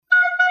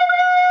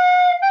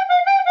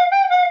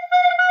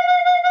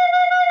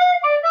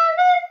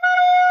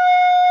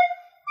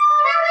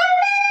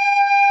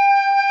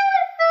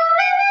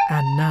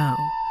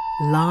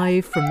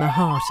Live from the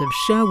heart of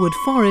Sherwood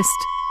Forest,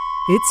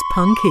 it's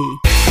Punky.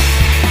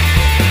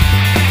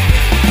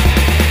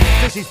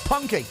 This is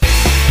Punky.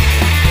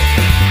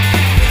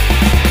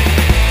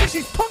 This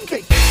is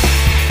Punky.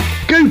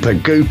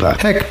 Gooper.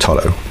 Heck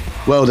Tolo.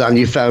 Well done,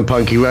 you found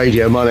Punky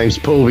Radio. My name's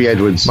Paul V.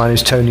 Edwards. My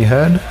name's Tony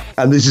Hearn.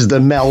 And this is the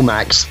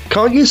Melmax.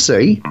 Can't you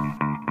see?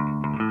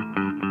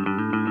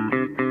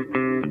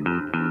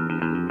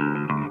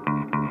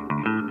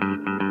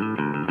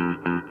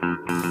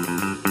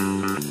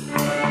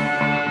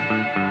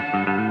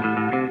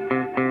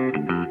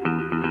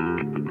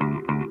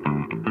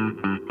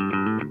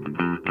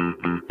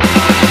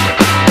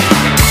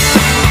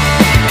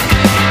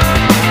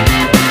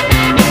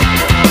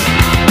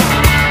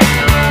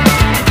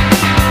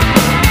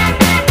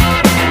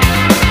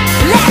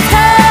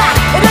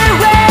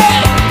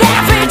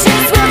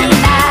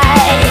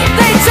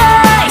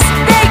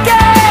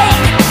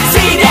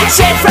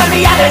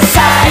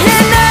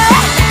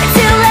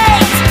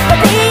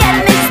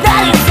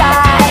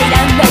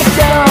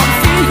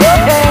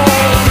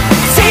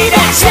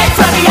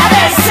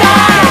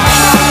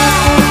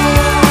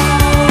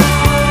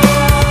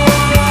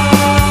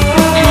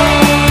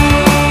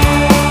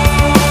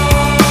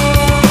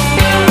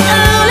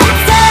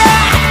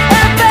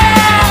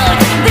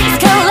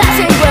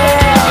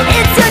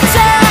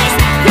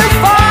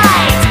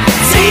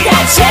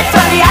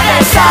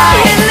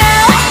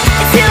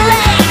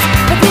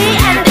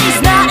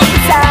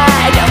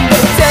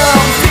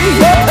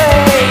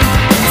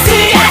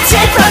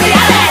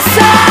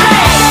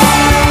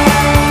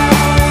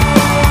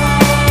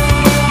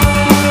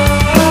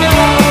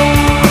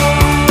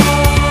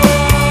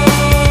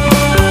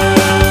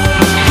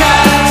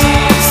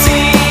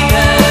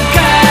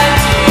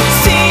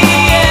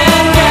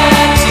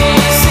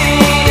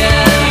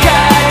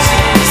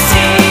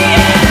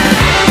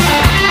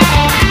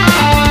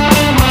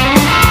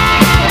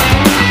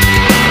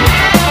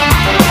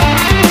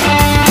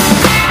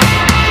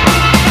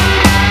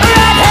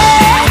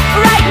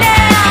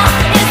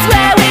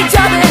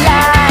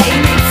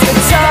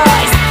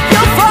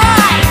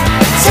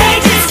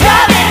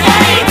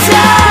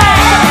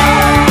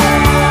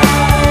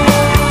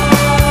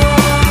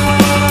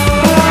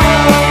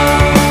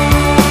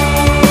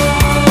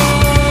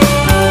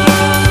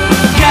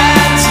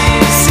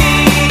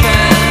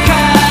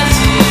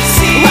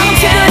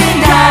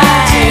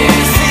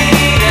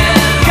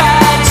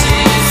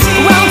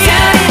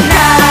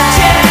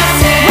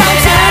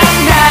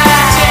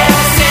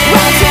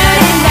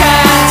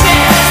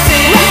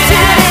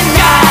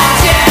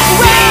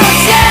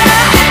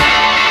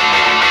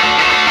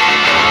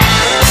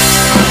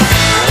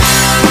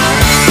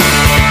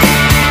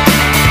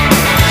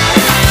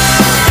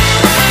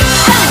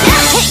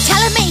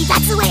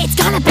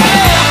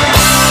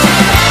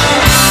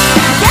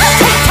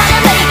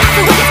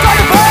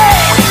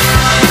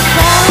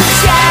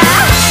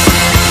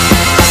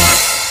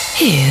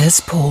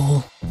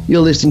 Paul.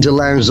 You're listening to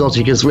Lounge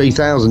Zotica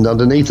 3000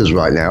 underneath us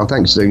right now.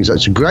 Thanks for doing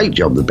such a great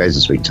job the Bez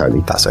this week,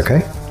 Tony. That's okay.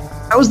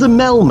 That was the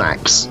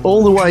Melmax,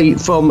 all the way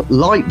from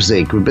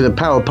Leipzig with a bit of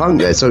power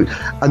punk there. So,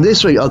 and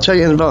this week, I'll tell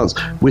you in advance,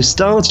 we're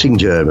starting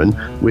German,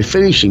 we're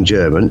finishing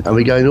German, and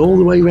we're going all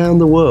the way around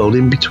the world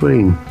in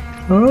between.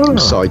 Oh.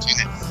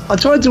 Exciting. I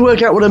tried to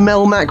work out what a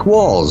Melmac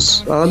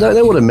was. I don't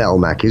know what a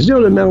Melmac is. Do you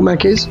know what a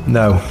Melmac is?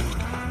 No.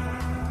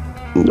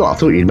 Well, I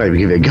thought you'd maybe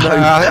give it a go.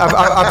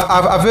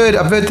 I've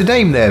heard the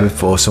name there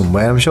before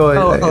somewhere. I'm sure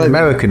it's an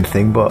American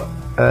thing, but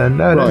no, I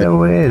don't know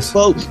what it is.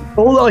 Well,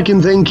 all I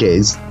can think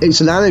is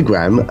it's an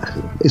anagram.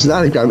 It's an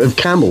anagram of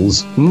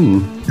camels.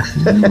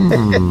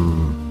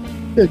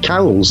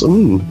 Camels.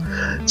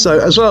 So,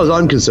 as far as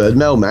I'm concerned,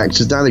 Melmax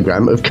is an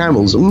anagram of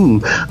camels.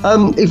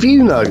 If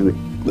you know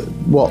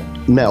what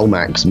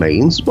Melmax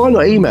means, why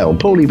not email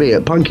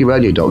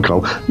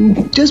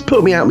paulieb@punkyradio.com. Just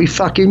put me out of my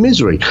fucking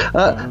misery.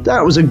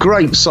 That was a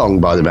great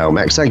song by the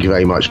Melmax. Thank you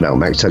very much,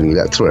 Melmax, telling me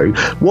that through.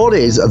 What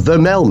is the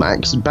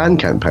Melmax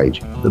Bandcamp page?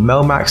 The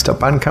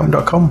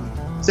melmax.bandcamp.com.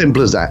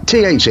 Simple as that.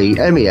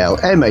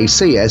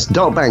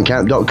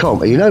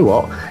 THEMELMACS.bandcamp.com. And you know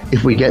what?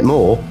 If we get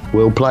more,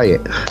 we'll play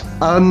it.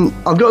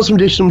 I've got some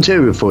additional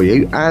material for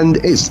you, and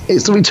it's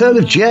the return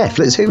of Jeff.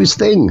 Let's hear his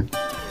thing.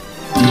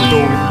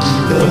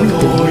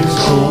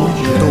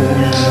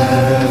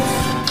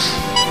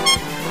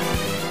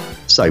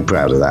 So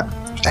proud of that.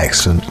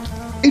 Excellent.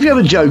 If you have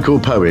a joke or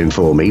poem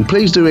for me,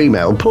 please do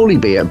email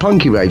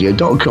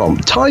paulieb@punkyradio.com,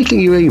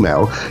 titling your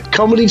email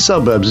Comedy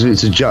Suburbs if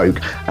it's a joke,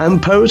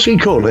 and Poetry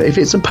Corner if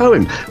it's a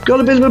poem. We've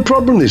got a bit of a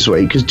problem this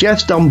week because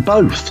Jeff's done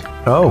both.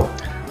 Oh.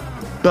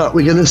 But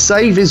we're going to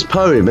save his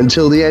poem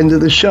until the end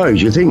of the show. Do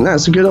you think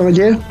that's a good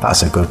idea?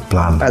 That's a good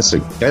plan. That's a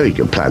very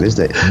good plan,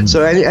 isn't it?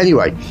 So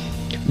anyway,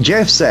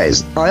 Jeff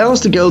says, I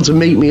asked a girl to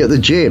meet me at the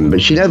gym,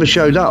 but she never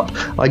showed up.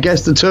 I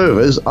guess the two of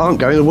us aren't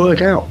going to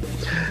work out.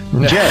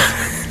 Jeff,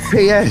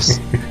 P.S.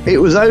 It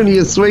was only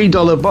a $3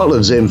 bottle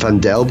of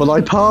Zinfandel, but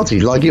I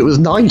partied like it was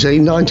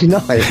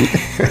 $19.99.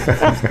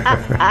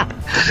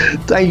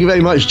 Thank you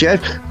very much,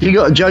 Jeff. If you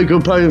got a joke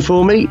or poem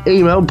for me,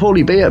 email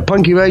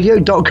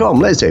paulieb@punkyradio.com.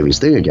 Let's hear his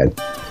thing again.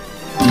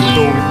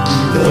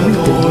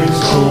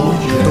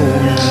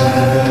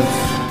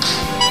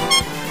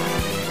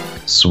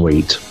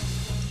 Sweet.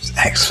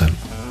 Excellent.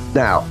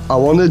 Now, I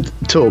want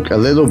to talk a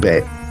little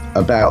bit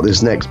about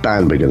this next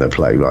band we're going to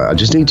play, right? I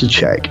just need to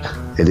check.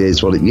 It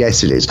is what it...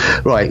 Yes, it is.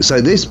 Right,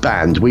 so this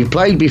band, we've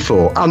played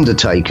before,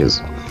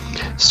 Undertakers.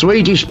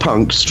 Swedish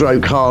punk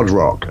stroke hard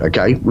rock,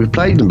 okay? We've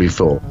played them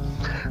before.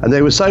 And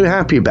they were so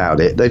happy about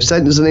it, they've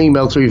sent us an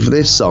email through for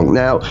this song.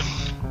 Now,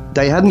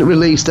 they hadn't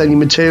released any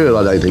material,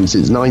 I don't think,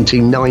 since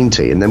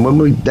 1990. And then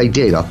when they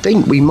did, I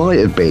think we might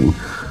have been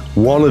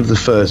one of the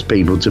first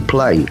people to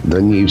play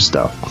the new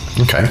stuff.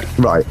 Okay.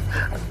 Right.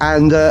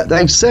 And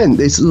they've sent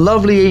this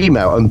lovely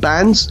email. And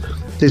bands,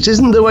 this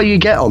isn't the way you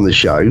get on the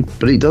show,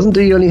 but it doesn't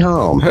do you any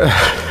harm.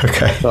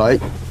 Okay.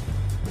 Right.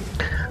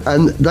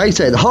 And they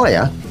said,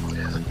 hiya,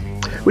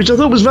 which I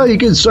thought was very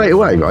good straight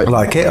away, right? I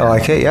like it,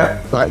 yeah.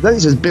 Right. Then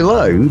it says,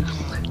 below,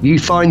 you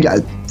find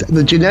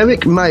the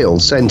generic mail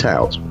sent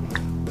out.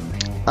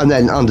 And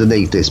then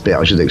underneath this bit,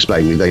 I should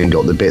explain, we then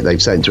got the bit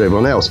they've sent to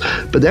everyone else.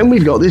 But then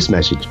we've got this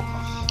message.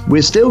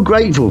 We're still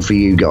grateful for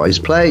you guys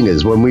playing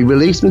us when we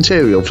released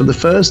material for the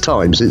first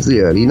time since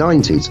the early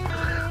 90s.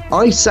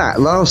 I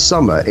sat last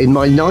summer in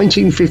my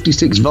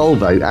 1956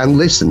 Volvo and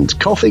listened,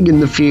 coughing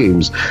in the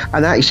fumes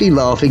and actually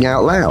laughing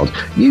out loud.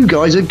 You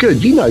guys are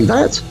good, you know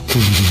that?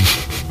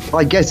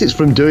 I guess it's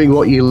from doing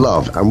what you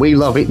love, and we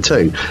love it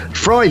too.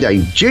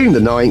 Friday, June the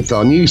 9th,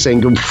 our new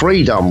single,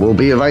 Freedom, will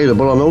be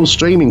available on all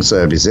streaming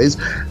services.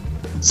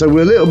 So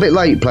we're a little bit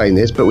late playing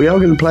this, but we are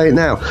going to play it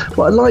now.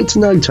 What I'd like to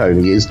know,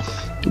 Tony, is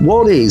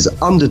what is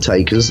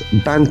Undertaker's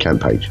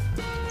Bandcamp page?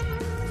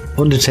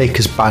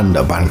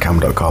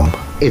 Undertakersband.bandcamp.com.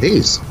 It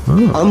is.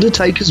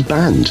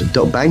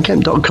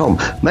 Undertakersband.bandcamp.com.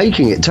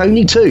 Making it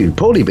Tony 2,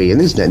 Paulie B, and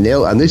isn't it,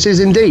 Neil? And this is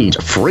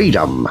indeed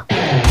Freedom.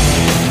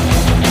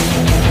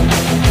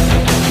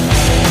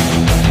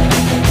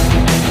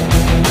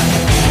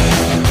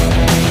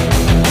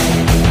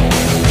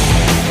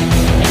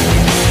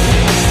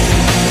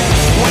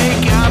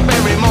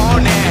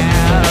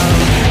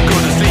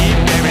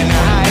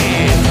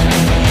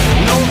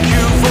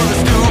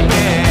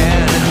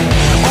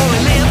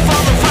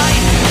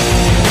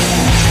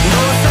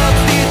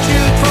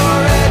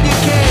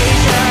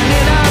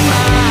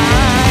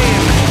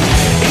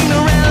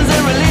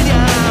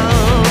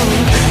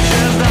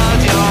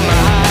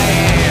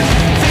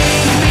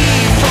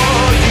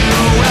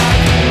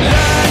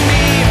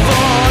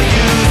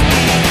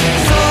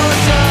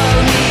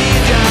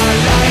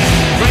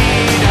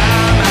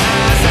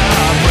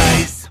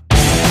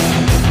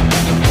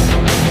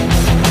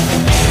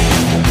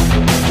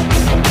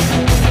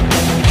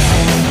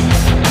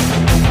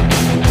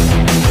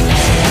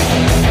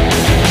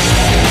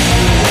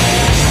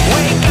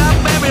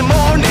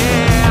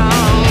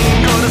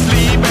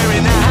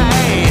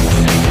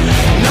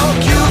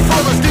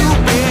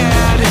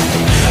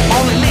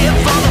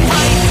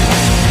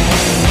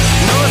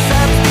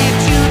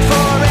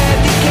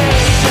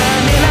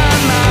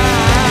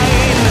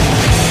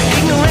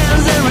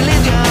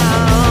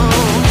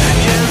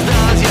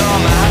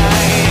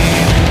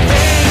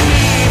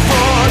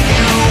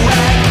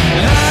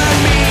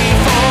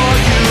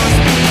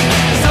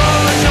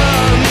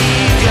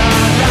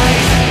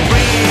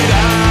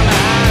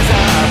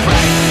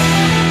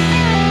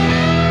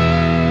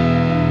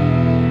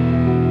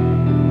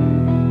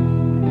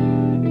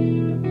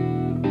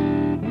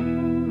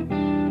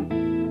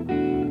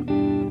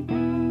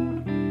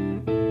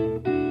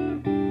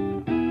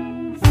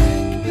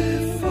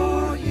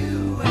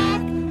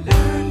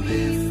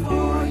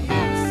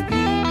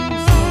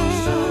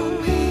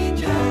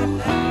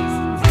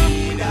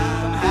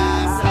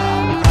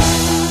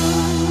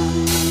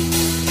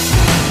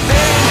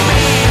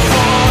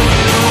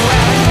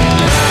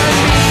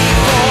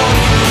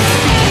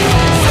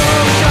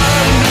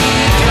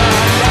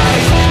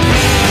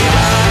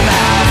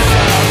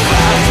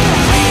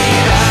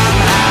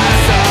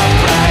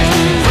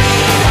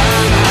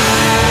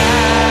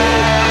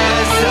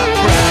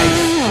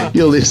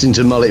 You're listening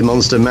to Mullet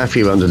Monster.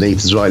 Matthew underneath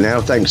us right now.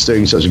 Thanks for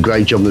doing such a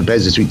great job on the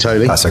beds this week,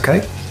 Tony. That's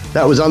okay.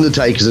 That was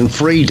Undertakers and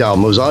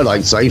Freedom, as I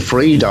like to say.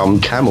 Freedom,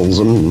 camels.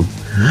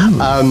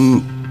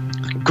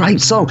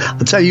 Great song. I'll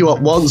tell you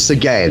what, once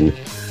again,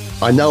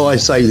 I know I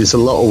say this a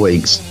lot of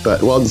weeks,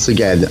 but once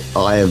again,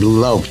 I have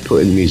loved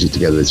putting the music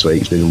together this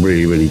week. It's been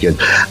really, really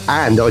good.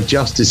 And I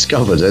just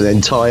discovered an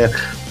entire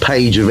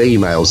page of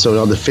emails, so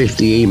another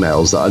 50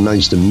 emails that I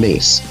managed to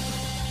miss,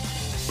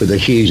 with a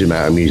huge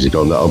amount of music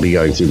on that I'll be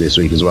going through this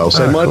week as well.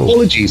 So my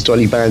apologies to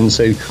any bands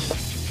who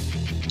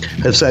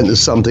have sent us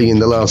something in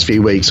the last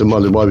few weeks and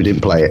wondered why we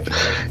didn't play it.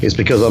 It's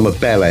because I'm a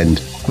bell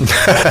end.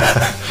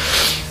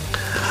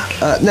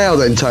 Now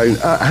then, Tone,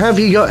 have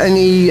you got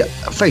any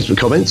Facebook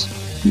comments?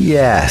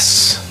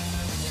 Yes.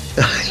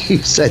 You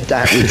said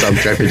that with some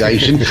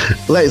trepidation.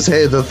 Let's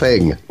hear the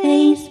thing.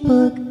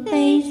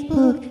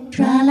 Facebook,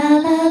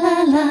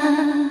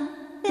 tra-la-la-la-la.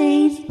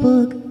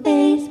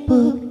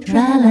 Facebook,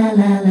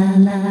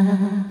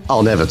 tra-la-la-la-la.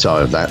 I'll never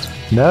tire of that.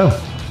 No.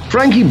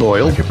 Frankie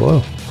Boyle.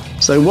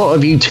 So what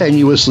have you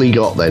tenuously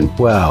got then?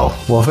 Well,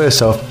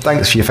 first off,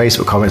 thanks for your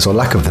Facebook comments or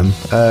lack of them.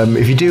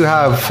 If you do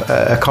have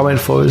a comment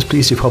for us,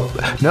 please do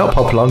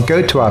pop along.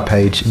 Go to our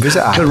page,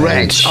 visit our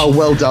Correct. page. Oh,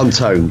 well done,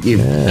 Tone.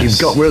 You've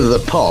got rid of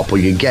the pop, or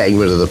you're getting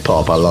rid of the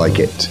pop. I like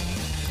it.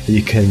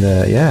 You can,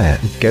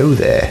 go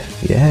there.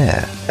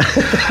 Yeah.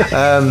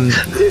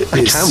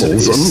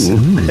 Camels.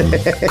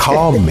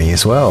 Calm me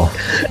as well.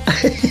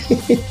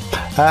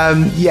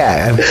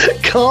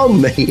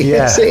 Calm me. Yeah.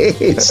 Yes,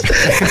 it is.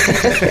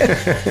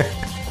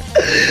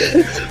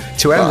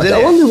 To end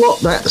I wonder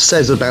what that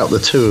says about the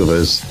two of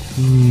us.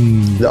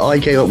 That I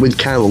came up with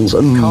camels.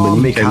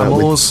 Calm me,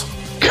 camels.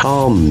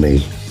 Calm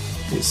me.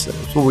 It's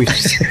what we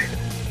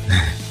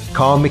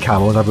calm me,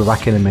 camels. I'll be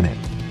back in a minute.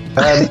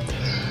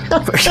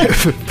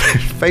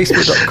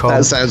 Facebook.com.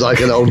 That sounds like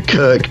an old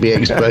Kirkby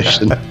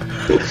expression.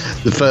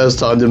 The first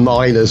time the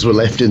miners were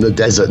left in the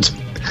desert.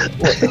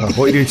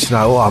 What you need to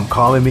know? I'm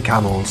calming me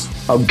camels.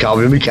 I'm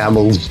calming me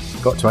camels.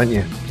 Got to, ain't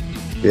you?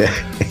 Yeah.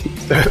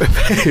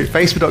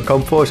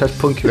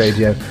 Facebook.com/Punky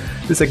Radio.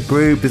 There's a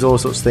group, there's all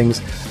sorts of things.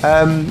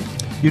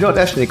 You've not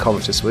left any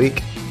comments this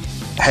week.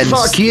 Hence,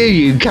 Fuck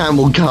you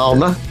camel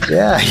calmer.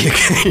 Yeah.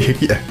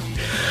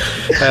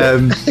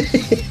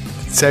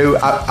 So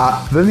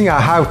the thing I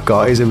have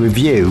got is a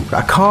review.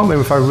 I can't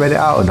remember if I read it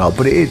out or not,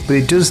 but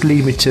it does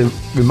lead me to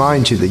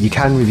remind you that you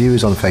can review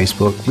us on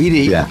Facebook. We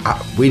didn't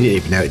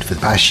even know it for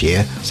the past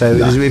year. So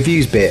there's a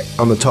reviews bit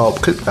on the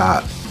top. Click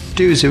that.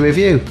 Do us a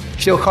review.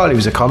 Still can't leave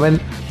us a comment.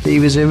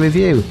 Leave us a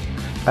review.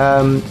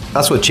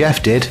 That's what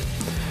Jeff did.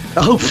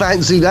 Oh,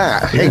 fancy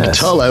that. Hig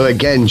Tolo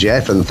again,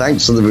 Jeff, and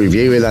thanks for the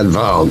review in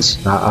advance.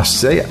 I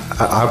see.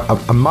 I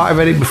might have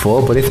read it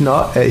before, but if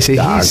not, he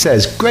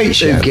says, great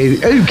show.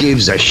 Who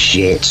gives a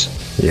shit?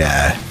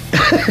 Yeah.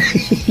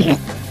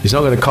 He's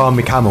not going to calm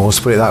me camels,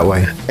 put it that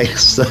way.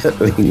 It's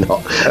certainly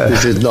not.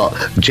 This is not.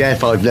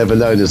 Jeff, I've never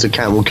known as a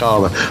camel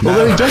calmer.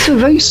 Although he does have a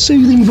very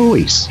soothing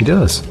voice. He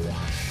does.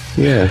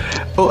 Yeah.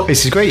 Oh,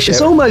 it's a great show.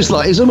 It's almost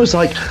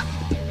like,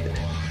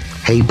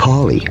 hey,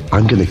 Polly,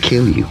 I'm going to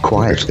kill you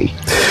quietly.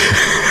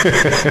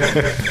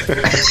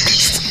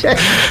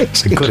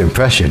 It's a good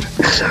impression.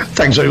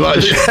 Thanks very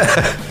much.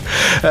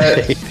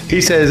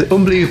 He says,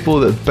 unbelievable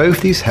that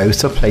both these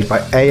hosts are played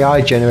by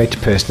AI-generated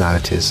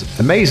personalities.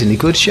 Amazingly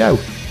good show.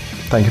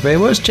 Thank you very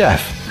much,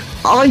 Jeff.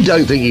 I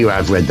don't think you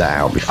have read that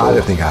out before. I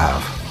don't think I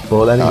have.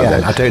 But then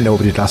again, I don't know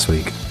what we did last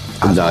week.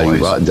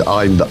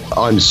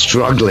 I'm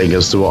struggling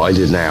as to what I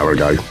did an hour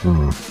ago.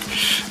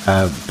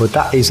 But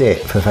that is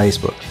it for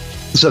Facebook.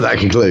 So that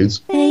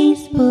concludes.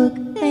 Facebook,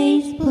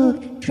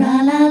 tra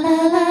la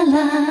la la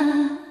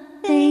la.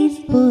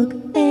 Facebook,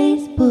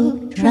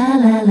 tra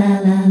la la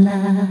la la.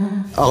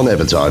 I'll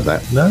never type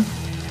that. No?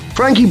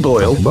 Frankie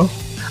Boyle.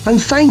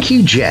 And thank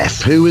you,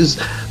 Jeff, who has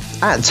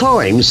at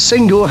times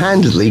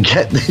single-handedly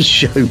kept this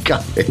show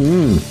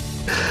going.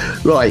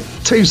 Right,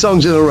 2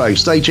 songs in a row.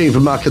 Stay tuned for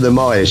Muck and the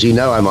Myers. You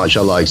know how much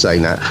I like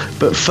saying that.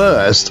 But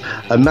first,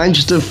 a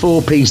Manchester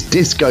 4-piece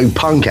disco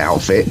punk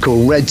outfit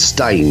called Red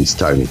Stains,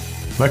 Tony.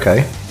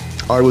 Okay.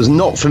 I was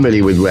not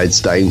familiar with Red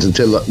Stains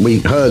until we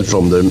heard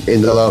from them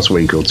in the last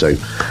week or two.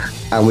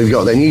 And we've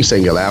got their new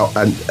single out.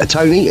 And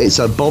Tony, it's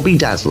a Bobby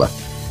Dazzler.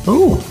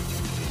 Ooh.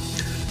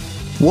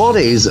 What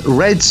is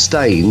Red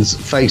Stains'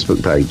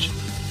 Facebook page?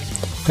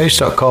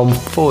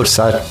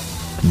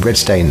 Facebook.com/Red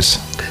Stains.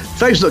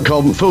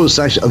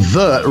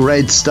 Facebook.com/The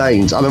Red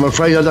Stains. And I'm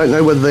afraid I don't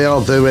know whether they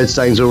are The Red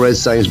Stains or Red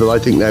Stains, but I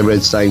think they're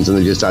Red Stains and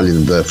they just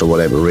added the for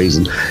whatever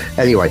reason.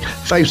 Anyway,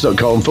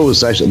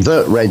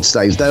 Facebook.com/The Red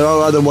Stains. There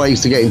are other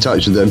ways to get in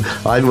touch with them.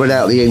 I haven't read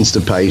out the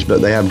Insta page, but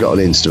they have got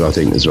an Insta, I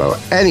think, as well.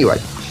 Anyway,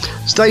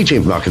 stay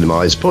tuned for Muck and the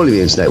Myers, Paulie the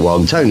Internet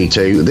 1, Tony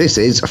 2. This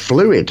is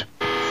Fluid.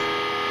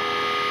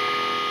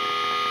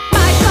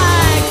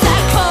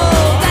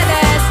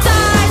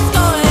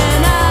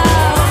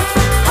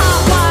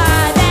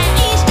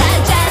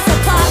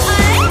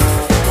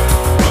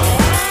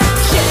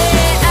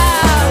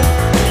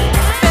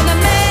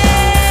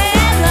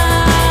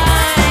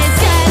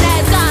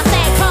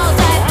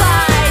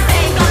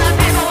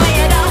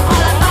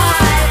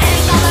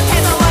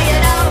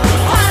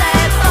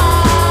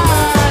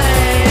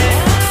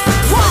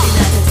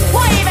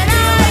 What even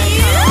are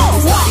you?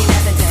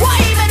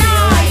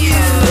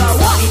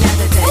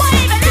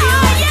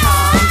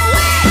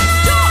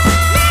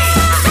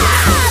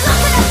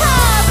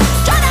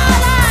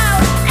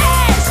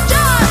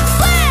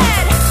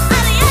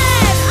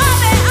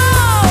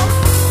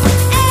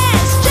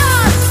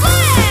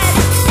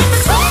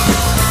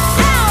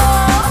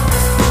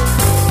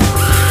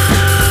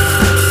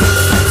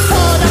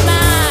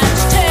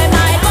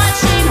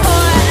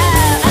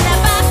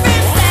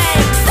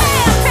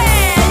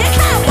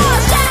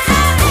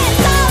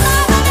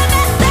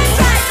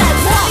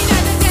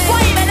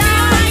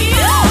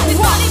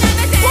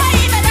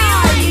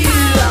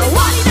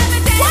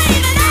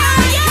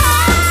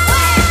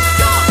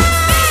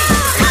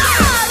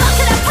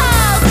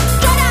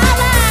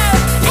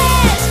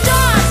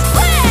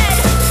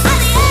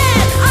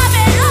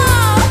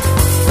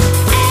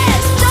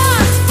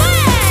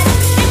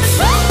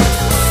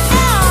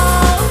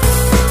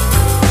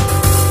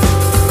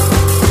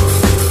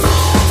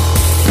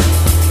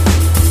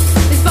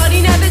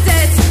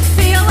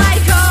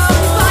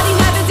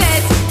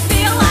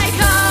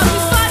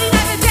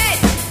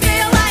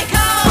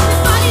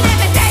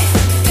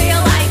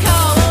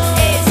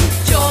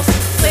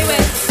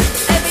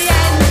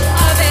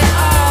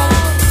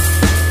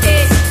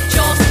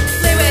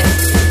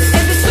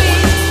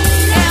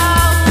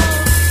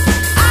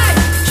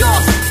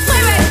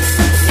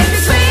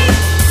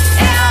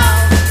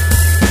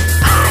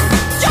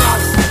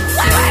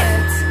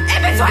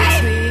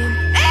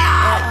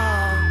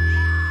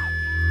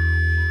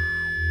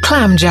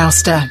 Jam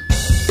Jouster.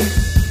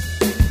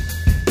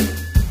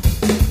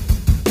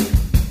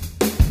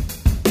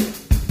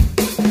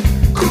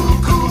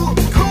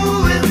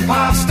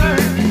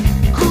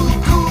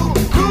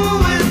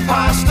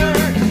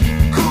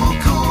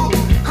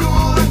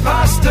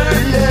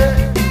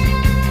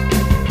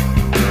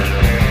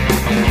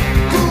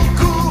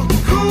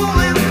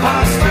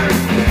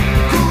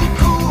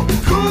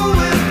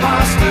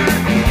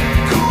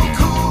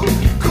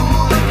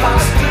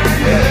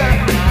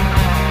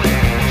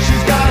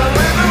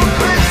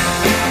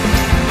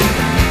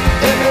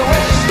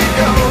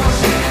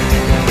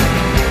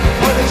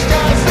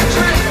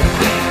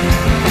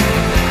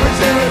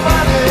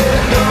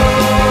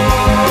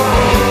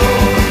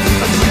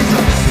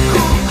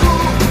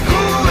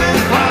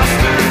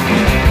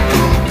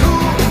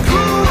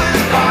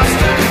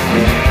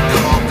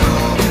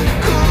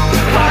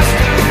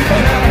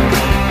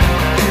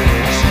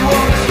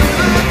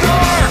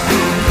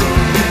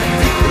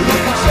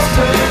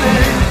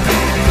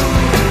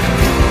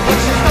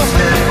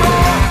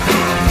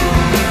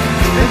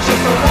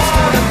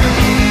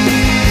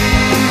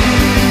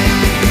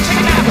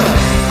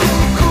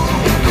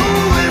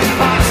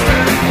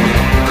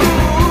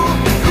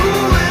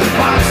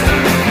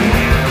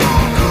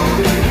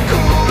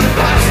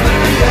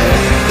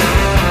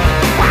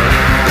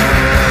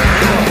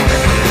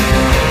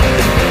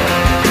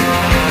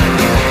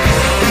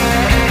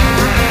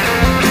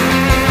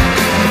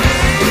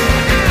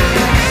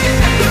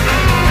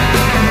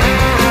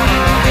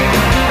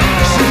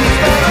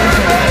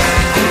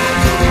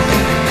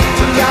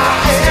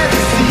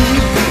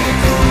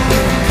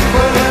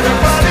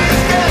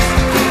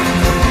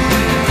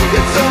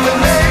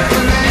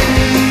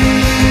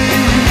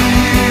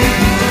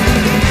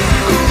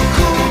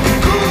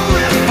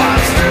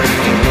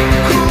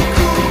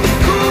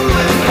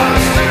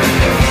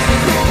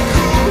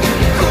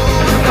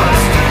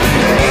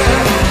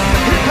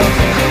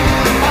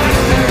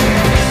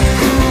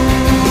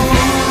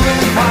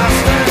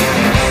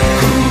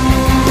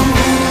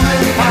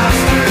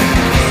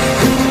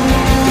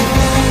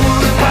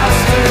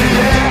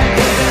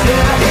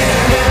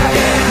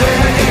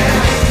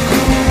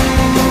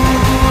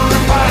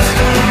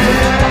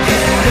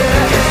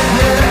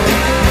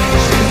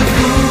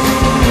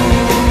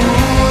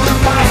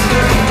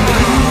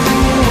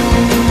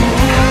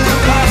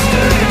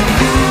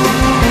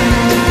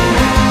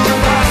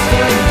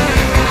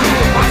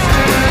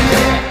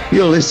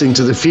 You're listening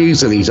to the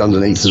Fusilies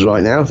underneath us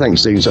right now.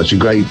 Thanks for doing such a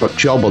great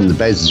job on the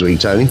beds this week,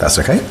 Tony. That's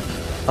okay.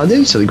 I knew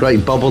you said a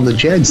great bob on the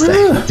Jeds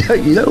there.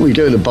 You know we're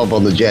doing a bob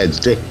on the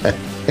Jeds, do you?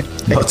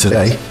 Not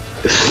today.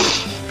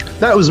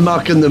 That was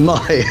Muck and the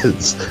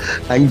Myers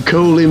and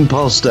Cool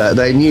Imposter,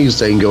 their new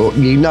single.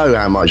 You know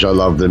how much I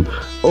love them.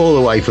 All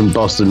the way from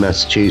Boston,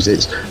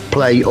 Massachusetts.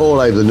 Play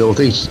all over the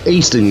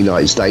northeastern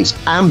United States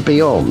and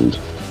beyond.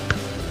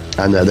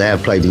 And they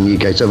have played in the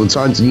UK several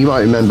times. And you might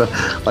remember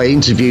I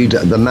interviewed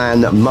the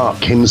man Muck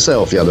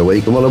himself the other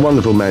week. And what a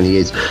wonderful man he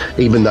is,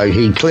 even though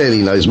he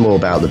clearly knows more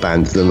about the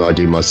band than I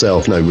do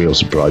myself. No real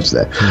surprise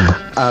there.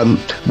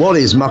 What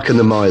is Muck and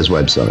the Myers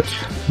website?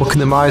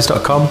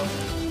 muckandthemyers.com.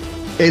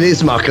 It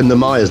is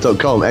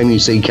muckandthemyers.com,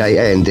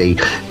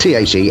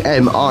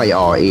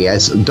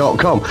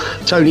 muckandthemyers.com.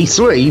 Tony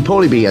 3,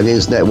 Paulie B and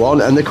Internet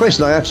 1. And the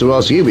question I have to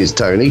ask you is,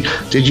 Tony,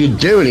 did you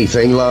do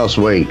anything last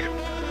week?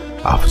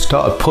 I've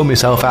started pulling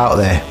myself out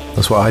there.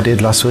 That's what I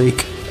did last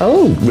week.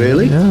 Oh,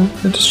 really? Yeah,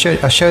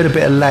 I showed a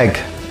bit of leg,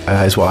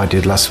 is what I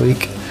did last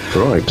week.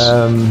 Right.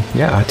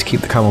 Yeah, I had to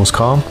keep the camels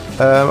calm.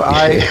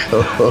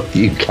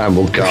 You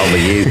camel calmer,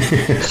 you.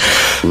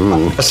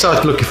 I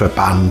started looking for a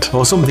band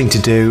or something to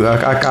do.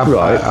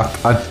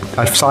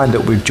 I've signed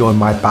up with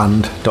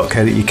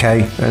joinmyband.co.uk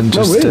and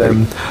just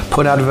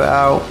put an advert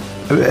out.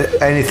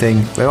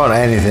 Anything. They want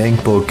anything,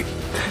 but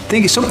I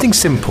think it's something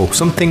simple,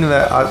 something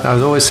that I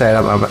was always saying,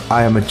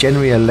 I am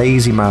generally a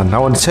lazy man. I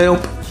want to turn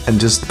up and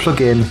just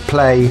plug in,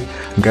 play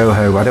and go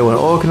home. I don't want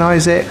to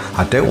organise it,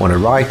 I don't want to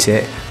write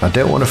it, I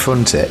don't want to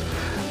front it.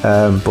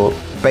 But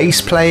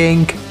bass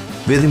playing,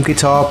 rhythm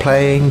guitar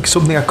playing,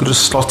 something I could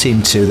just slot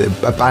into,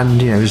 that a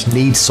band, just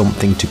needs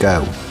something to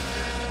go.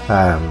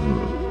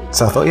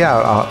 So I thought,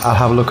 I'll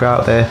have a look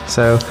out there.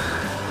 So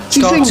do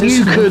you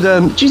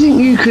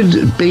think you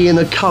could be in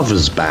a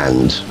covers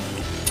band?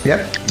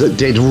 Yep. That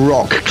did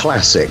rock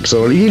classics,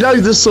 or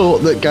the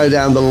sort that go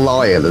down the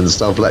Lion and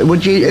stuff like.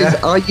 Would you? Yeah.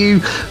 Are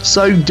you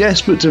so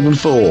desperate to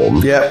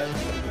perform? Yep.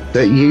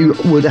 That you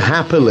would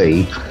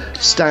happily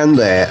stand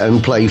there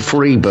and play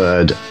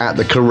Freebird at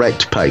the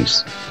correct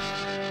pace?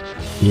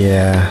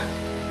 Yeah.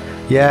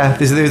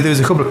 There's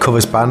a couple of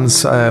covers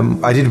bands.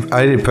 I did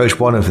approach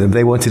one of them.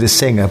 They wanted a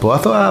singer, but I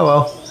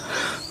thought,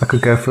 I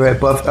could go for it.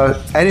 But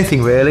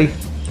anything really.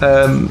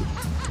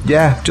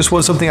 Just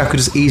want something I could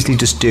just easily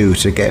just do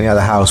to get me out of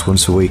the house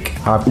once a week.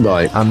 I'm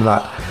that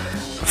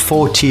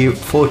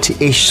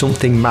 40-ish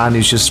something man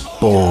who's just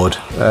bored.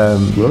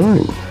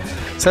 Right.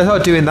 So I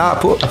started doing that. I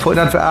put an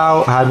advert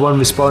out. I had one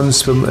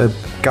response from a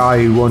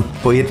guy who won,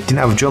 but he didn't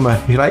have a drummer.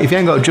 He's like, if you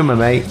ain't got a drummer,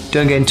 mate,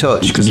 don't get in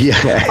touch, because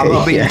I'm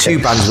not beating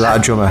 2 bands without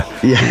a drummer.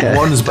 Yeah.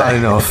 One's bad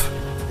enough.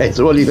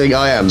 So what do you think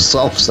I am?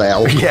 Soft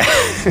sell? Yeah.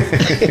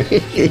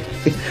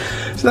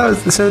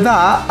 So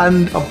that,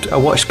 and I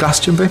watched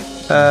Glastonbury.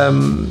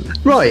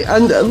 Right.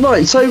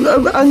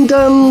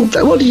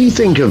 So, what did you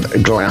think of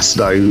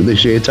Glasgow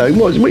this year, Tone?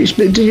 Which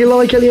bit did you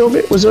like? Any of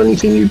it? Was there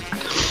anything you?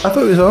 I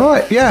thought it was all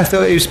right. Yeah, I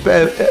thought it was.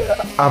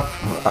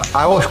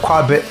 I watched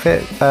quite a bit of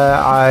it.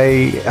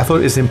 I thought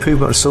it was an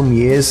improvement on some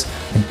years.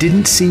 I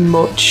didn't see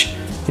much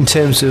in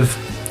terms of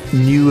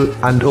new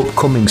and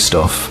upcoming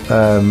stuff.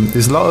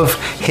 There's a lot of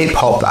hip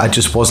hop that I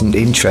just wasn't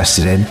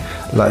interested in.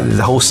 Like there's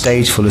a whole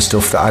stage full of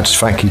stuff that I just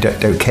frankly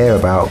don't care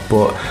about.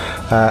 But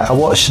I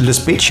watched Les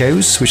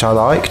Bichos, which I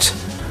liked,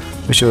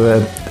 which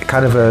are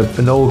kind of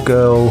an old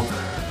girl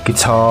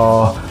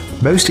guitar,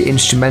 mostly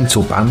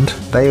instrumental band.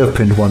 They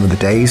opened one of the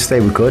days.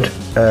 They were good.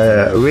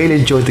 Really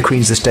enjoyed the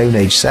Queens of the Stone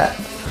Age set.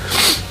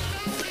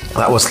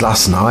 That was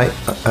last night.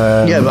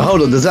 Yeah, but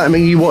hold on. Does that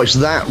mean you watched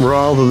that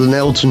rather than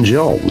Elton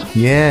John?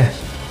 Yeah.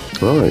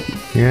 Right.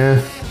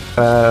 Yeah.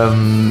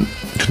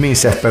 Me and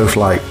Steph both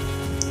like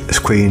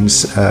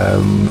Queens. I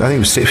think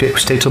it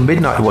was stayed till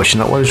midnight watching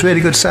that one. It was a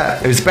really good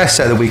set. It was the best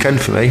set of the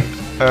weekend for me.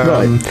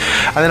 Right. And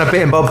then I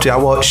bit and bobbed it. I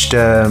watched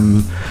a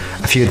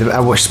few of them. I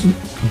watched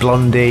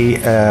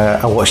Blondie.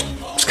 I watched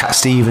Cat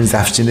Stevens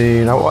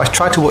afternoon. I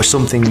tried to watch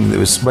something that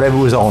was whatever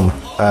was on,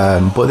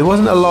 but there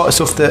wasn't a lot of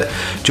stuff that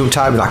jumped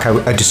out at me like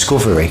a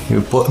discovery.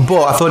 But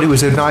I thought it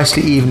was a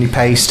nicely evenly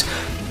paced,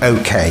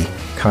 okay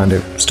kind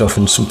of stuff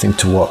and something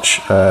to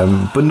watch.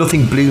 But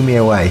nothing blew me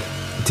away.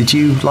 Did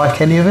you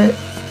like any of it?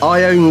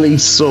 I only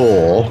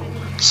saw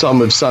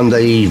some of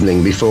Sunday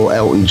evening before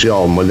Elton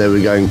John when they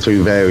were going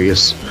through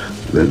various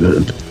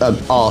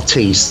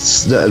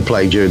artists that had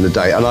played during the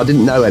day, and I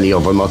didn't know any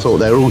of them. I thought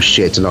they were all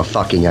shit and I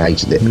fucking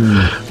hated it.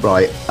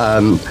 Right.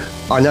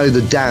 I know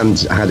the Damned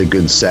had a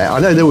good set. I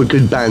know there were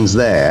good bands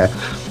there,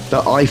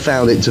 but I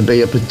found it to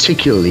be a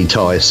particularly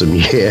tiresome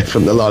year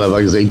from the lineup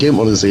because I didn't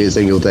want to see a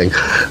single thing.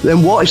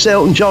 Then watched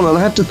Elton John, and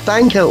I have to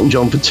thank Elton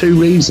John for 2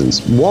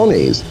 reasons. One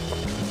is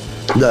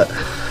that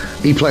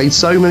he played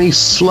so many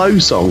slow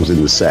songs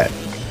in the set.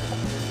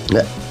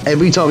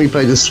 Every time he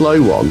played a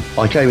slow one,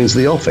 I came into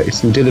the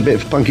office and did a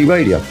bit for Punky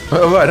Radio.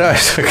 Oh, right,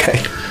 nice, okay.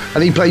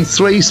 And he played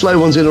 3 slow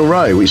ones in a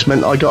row, which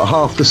meant I got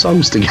half the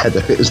songs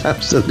together. It was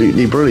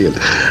absolutely brilliant.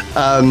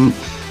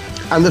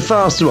 And the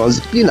faster ones,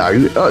 you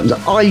know,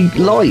 I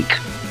like.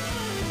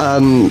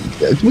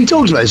 We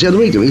talked about this the other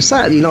week.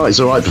 Saturday Night's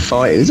All Right for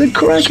Fighting. It's a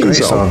cracking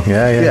song.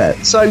 Yeah.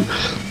 So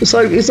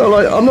it's not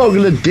like I'm not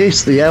going to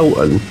diss the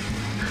Elton.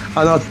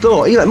 And I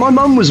thought, you know, my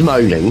mum was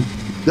moaning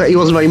that he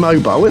wasn't very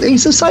mobile. I went,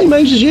 he's the same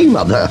age as you,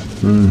 Mother.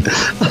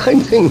 I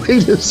don't think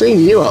we'd have seen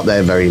you up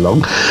there very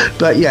long.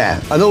 But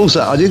yeah, and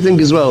also I did think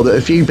as well that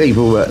a few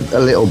people were a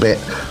little bit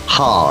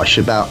harsh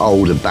about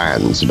older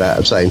bands,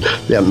 about saying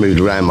they haven't moved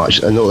around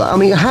much and all that. I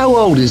mean, how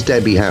old is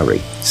Debbie Harry?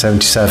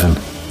 77.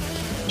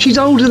 She's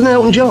older than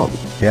Elton John.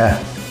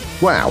 Yeah.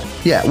 Wow.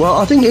 Yeah, well,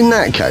 I think in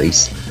that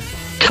case,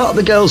 cut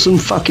the girl some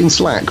fucking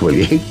slack, will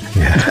you?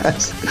 Yeah.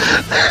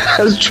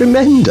 That was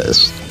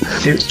tremendous.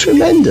 It was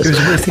tremendous. It was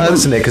a weird thing,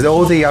 wasn't it? Because I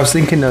was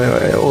thinking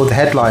all the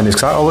headliners.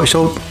 Because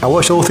I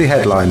watched all 3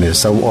 headliners,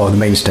 so the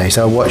mainstay.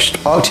 So I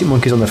watched Arctic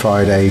Monkeys on the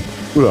Friday,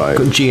 right?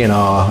 Got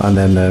GNR, and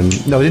then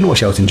no, I didn't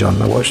watch Elton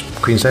John. I watched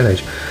Queen Stone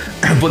Age,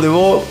 but they were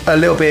all a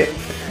little bit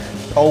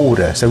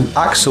older. So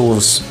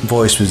Axl's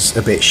voice was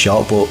a bit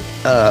shot, but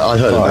I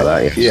heard about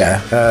that.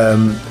 Yes.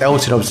 Yeah.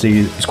 Elton obviously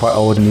is quite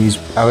old, and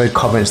I heard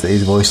comments that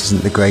his voice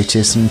isn't the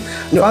greatest. And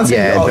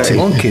Arctic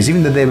Monkeys,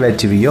 even though they're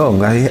relatively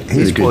young,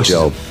 his voice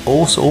is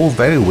also all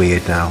very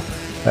weird now.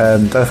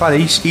 I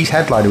find each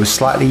headliner was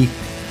slightly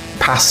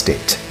past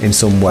it in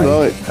some way.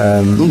 Right.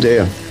 Oh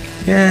dear.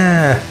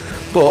 Yeah.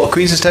 But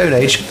Queens of Stone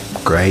Age,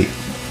 great.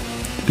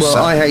 Well,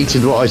 I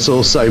hated what I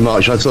saw so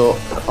much. I thought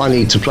I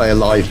need to play a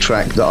live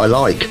track that I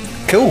like.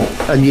 Cool.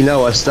 And you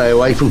know I stay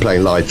away from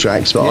playing live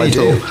tracks, but I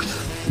thought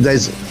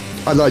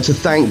I'd like to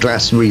thank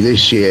Glastonbury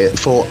this year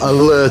for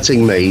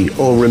alerting me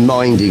or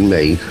reminding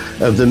me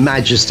of the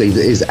majesty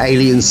that is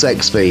Alien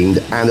Sex Fiend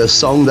and a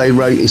song they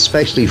wrote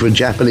especially for a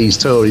Japanese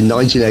tour in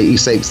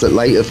 1986 that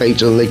later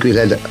featured on Liquid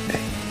Head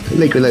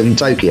in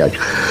Tokyo,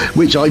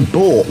 which I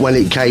bought when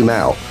it came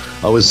out.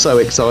 I was so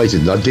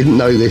excited, and I didn't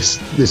know this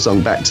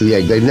song back to the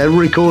egg. They've never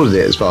recorded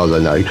it as far as I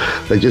know.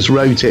 They just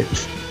wrote it.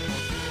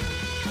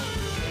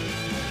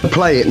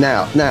 Play it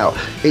now. Now,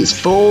 it's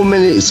 4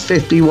 minutes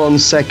 51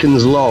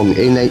 seconds long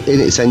in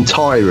its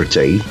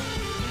entirety,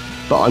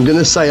 but I'm going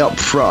to say up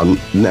front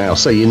now,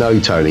 so you know,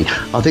 Tony,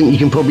 I think you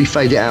can probably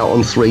fade it out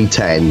on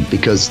 310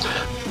 because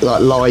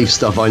like live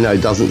stuff I know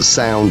doesn't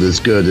sound as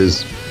good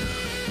as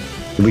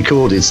the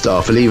recorded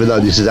stuff, and even though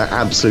this is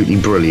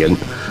absolutely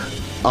brilliant,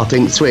 I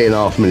think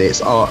 3.5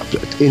 minutes are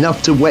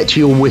enough to wet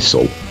your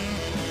whistle.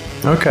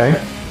 Okay.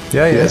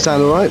 Yeah. Does that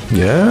sound all right?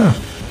 Yeah.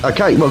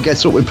 Okay, well,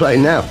 guess what we're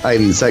playing now?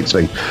 Alien Sex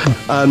Fiend.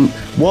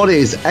 What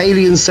is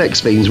Alien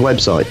Sex Fiend's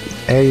website?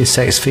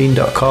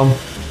 AlienSexFiend.com.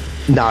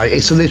 No,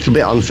 it's a little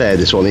bit unfair,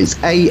 this one. It's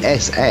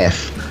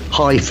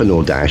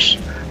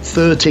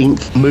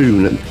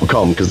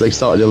ASF-13thmoon.com, because they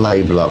started a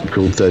label up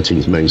called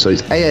 13th Moon. So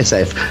it's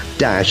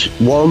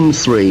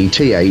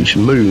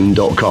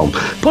ASF-13thmoon.com.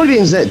 Probably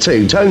internet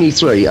too, Tony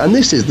 3, and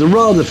this is the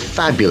rather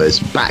fabulous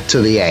Back to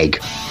the Egg.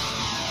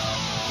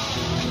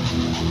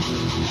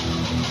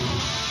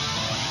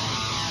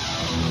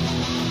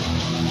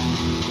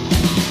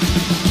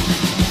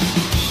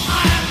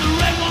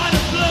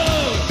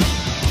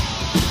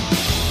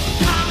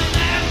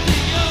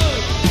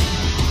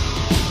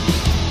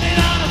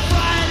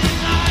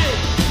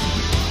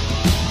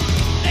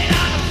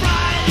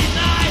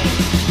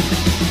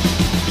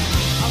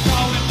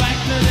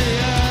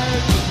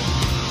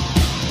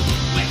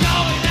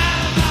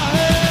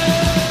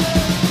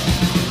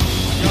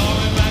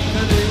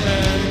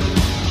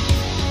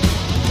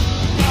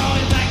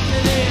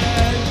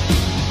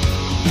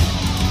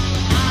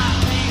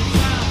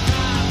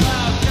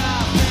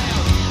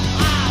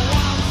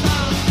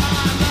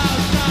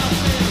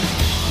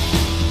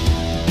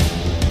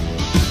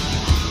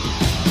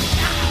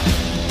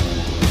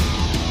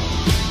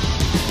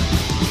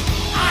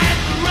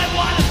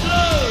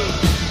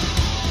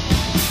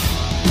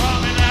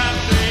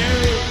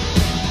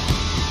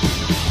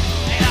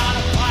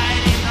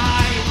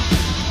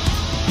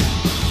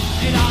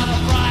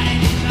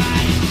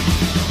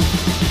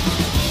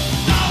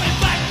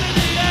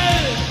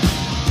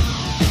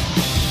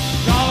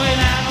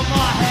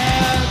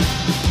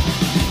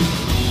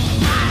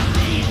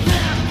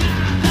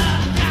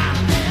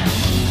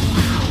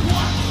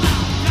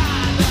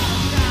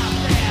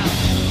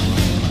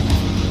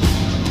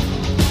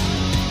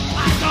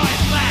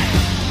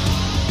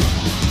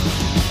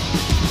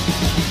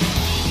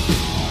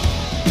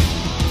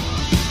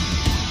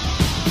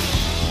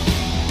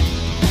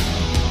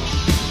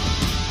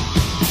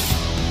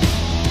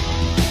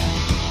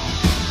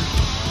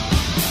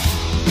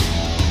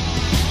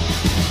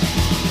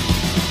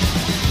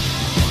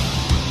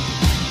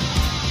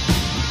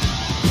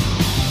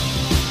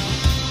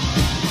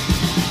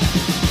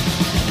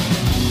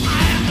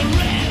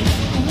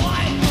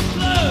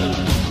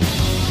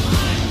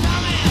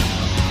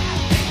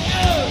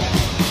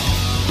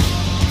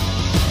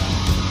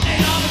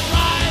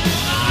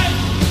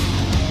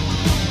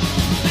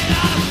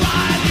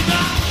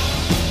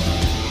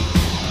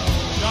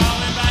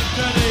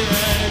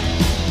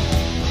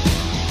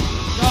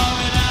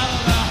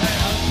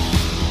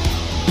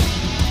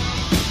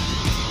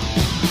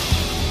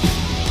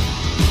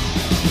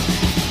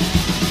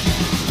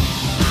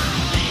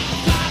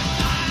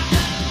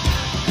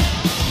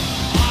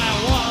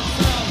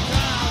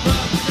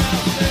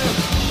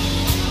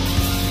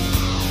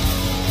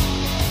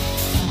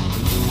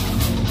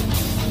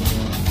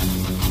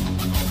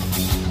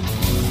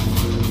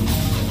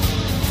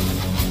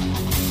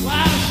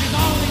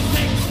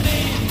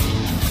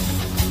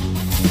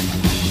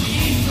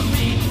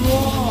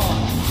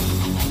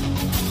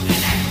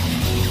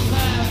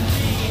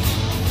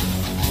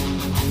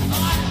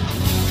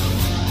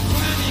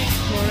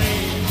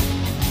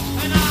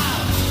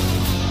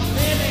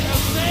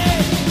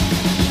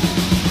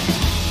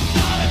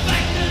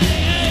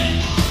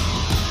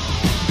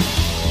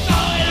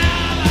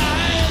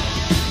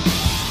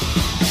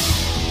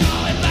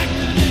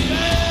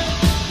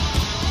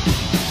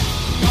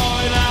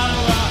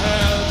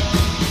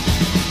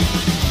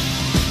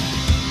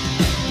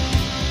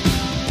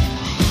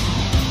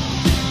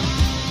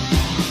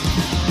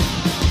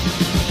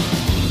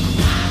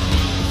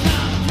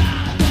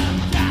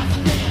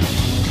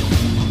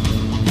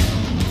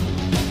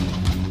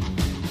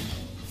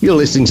 You're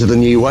listening to the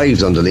new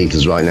waves underneath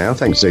us right now.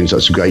 Thanks for doing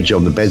such a great job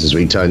on the beds this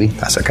week, Tony.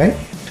 That's okay.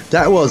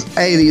 That was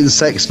Alien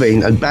Sex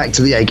Fiend and Back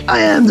to the Egg. I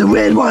am the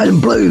red, white and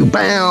blue.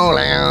 Bow,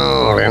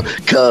 bow, bow,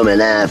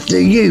 coming after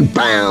you.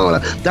 Bow.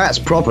 That's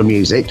proper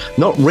music.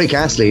 Not Rick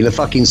Astley in a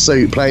fucking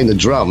suit playing the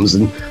drums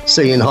and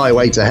singing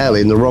Highway to Hell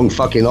in the wrong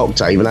fucking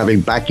octave and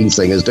having backing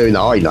singers doing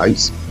the high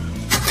notes.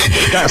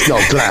 That's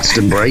not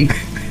Glastonbury.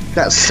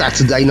 That's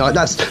Saturday night.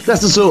 That's the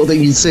sort of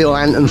thing you'd see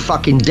on Ant and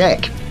fucking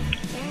Deck.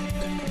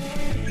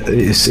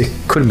 It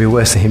couldn't be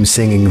worse than him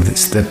singing the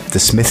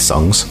Smith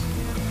songs.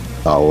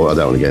 Oh, well, I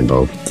don't want to get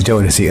involved. You don't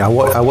want to see. I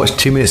watched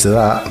 2 minutes of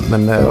that,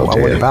 and I want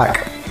it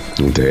back.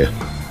 Oh dear.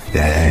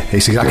 Yeah,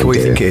 it's exactly what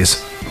you think it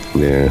is.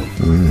 Yeah.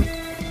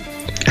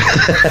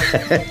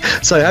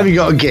 So, have you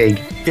got a gig?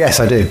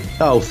 Yes, I do.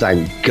 Oh,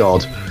 thank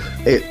God.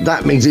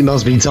 That means it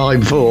must be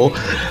time for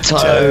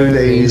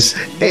Tony's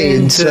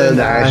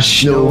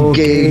International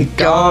Gig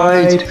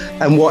Guide.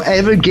 And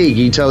whatever gig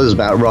you tell us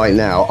about right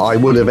now, I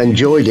would have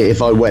enjoyed it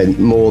if I went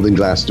more than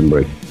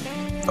Glastonbury.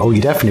 Oh, you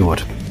definitely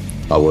would.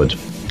 I would.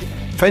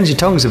 Friends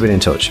Tongues have been in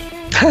touch.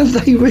 Have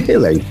they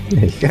really?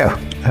 There you go.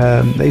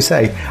 They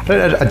say,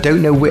 I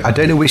don't know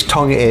which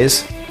tongue it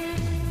is,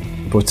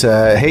 but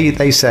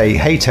they say,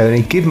 "Hey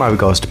Tony, give my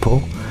regards to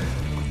Paul.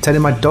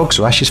 Telling my dog's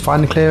rash is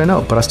finally clearing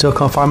up, but I still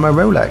can't find my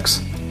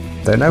Rolex."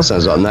 Don't know.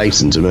 Sounds like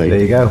Nathan to me. There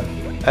you go.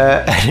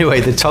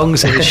 Anyway, the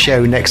Tongues have a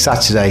show next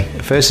Saturday,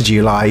 1st of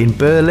July, in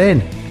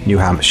Berlin, New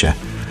Hampshire.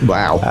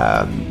 Wow.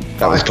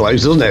 That was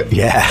close, wasn't it?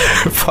 Yeah,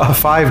 for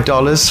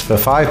 $5 for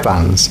 5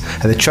 bands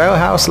at the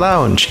Trailhouse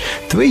Lounge,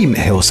 3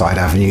 Hillside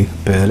Avenue,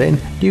 Berlin,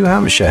 New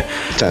Hampshire.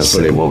 Sounds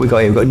brilliant. What we got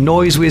here? We've got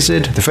Noise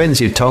Wizard, The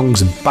Frenzy of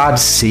Tongues, Bad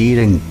Seed,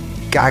 and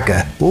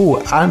Gaga. Ooh,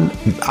 and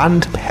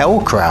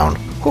Hellcrown.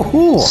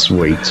 Ooh.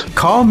 Sweet.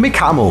 Calm me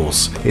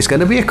camels. It's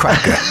going to be a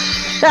cracker.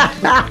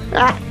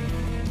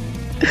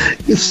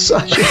 You're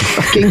such a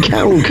fucking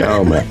camel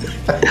calmer.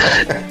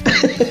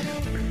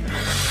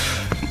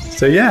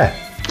 So yeah.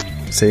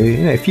 So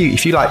if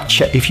you like,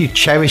 if you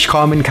cherish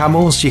calming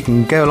camels, you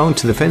can go along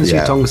to the Frenzy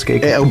of Tongues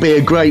gig. It'll be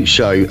a great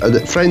show. The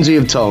Frenzy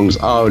of Tongues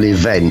are an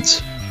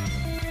event.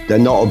 They're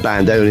not a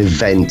band. They're an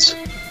event.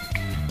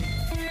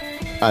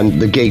 And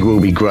the gig will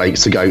be great.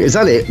 So go. Is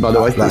that it? By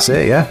the way, that's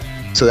it. Yeah.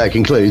 So that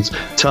concludes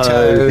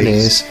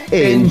Tony's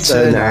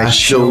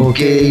International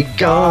Gig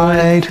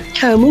Guide.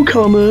 Camel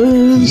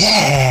commas.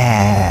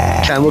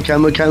 Yeah. Camel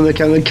comma. Camels.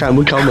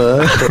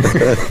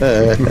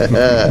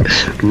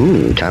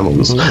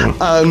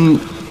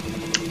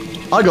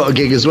 I got a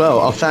gig as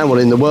well. I found one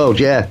in the world,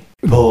 yeah.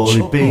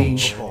 Paulie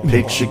Beach,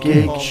 picture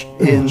gig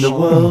in the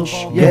world,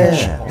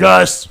 yeah.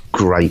 Yes.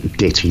 Great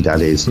ditty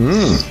that is.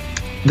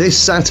 This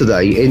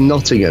Saturday in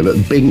Nottingham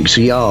at Binks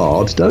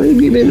Yard. Have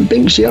you been at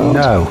Binks Yard?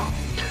 No.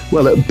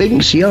 Well, at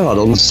Binks Yard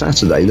on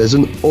Saturday, there's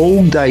an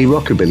all-day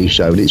rockabilly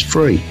show and it's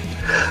free.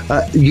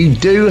 You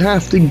do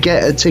have to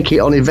get a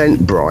ticket on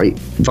Eventbrite,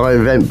 via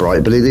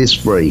Eventbrite, but it is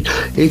free.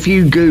 If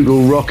you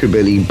Google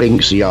Rockabilly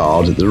Binks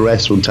Yard, the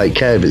rest will take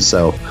care of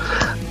itself.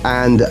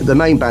 And the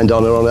main band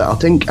on are on at, I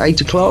think,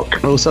 8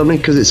 o'clock or something,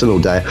 because it's an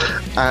all-day.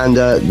 And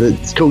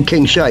it's called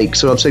King Shake,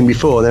 so I've seen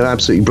before, and they're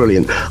absolutely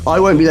brilliant. I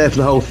won't be there for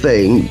the whole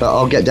thing, but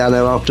I'll get down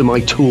there after my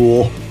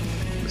tour.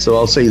 So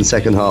I'll see the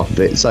second half of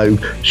it. So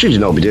should you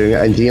not be doing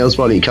anything else,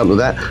 why don't you come to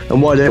that? And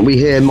why don't we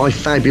hear my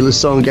fabulous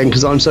song again,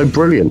 because I'm so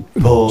brilliant.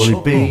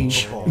 Paulie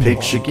Beach,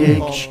 picture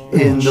gig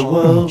in the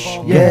world,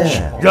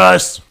 yeah.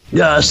 Yes.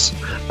 Yes.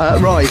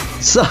 Right,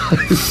 so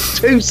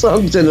 2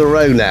 songs in a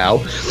row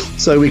now,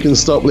 so we can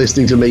stop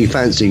listening to me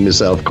fancying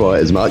myself quite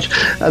as much.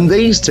 And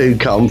these 2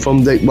 come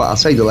from the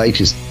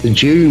latest, the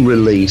June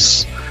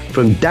release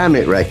from Damn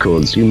It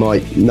Records. You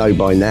might know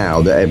by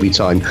now that every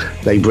time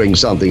they bring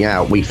something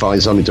out, we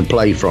find something to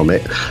play from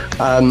it.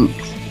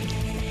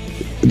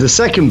 The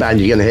second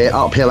band you're going to hear,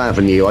 Uphill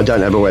Avenue, I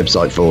don't have a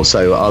website for,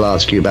 so I'll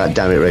ask you about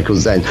Damn It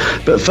Records then.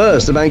 But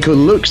first, a band called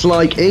Looks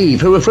Like Eve,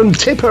 who are from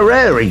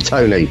Tipperary,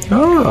 Tony.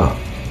 Oh.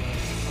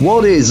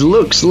 What is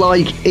Looks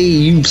Like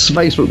Eve's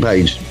Facebook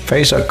page?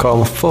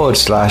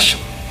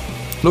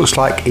 Facebook.com/Looks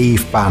Like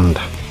Eve Band.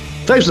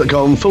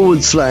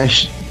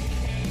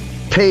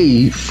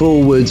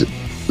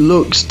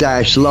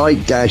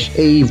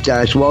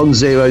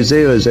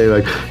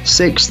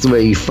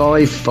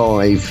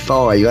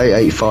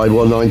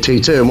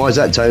 And why is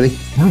that, Tony?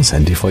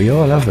 Send for you,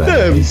 I love that.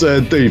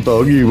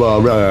 You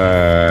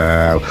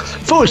are.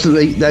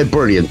 Fortunately, they're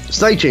brilliant.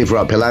 Stay tuned for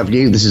Uphill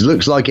Avenue. This is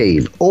Looks Like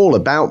Eve. All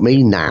about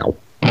me now.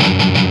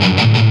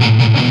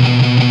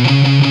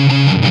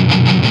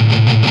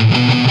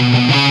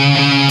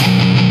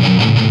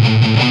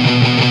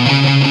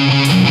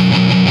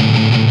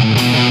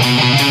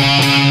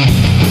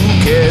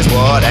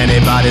 What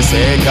anybody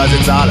say, cause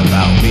it's all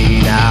about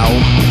me now.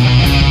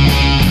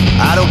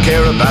 I don't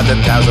care about the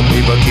 1,000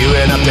 people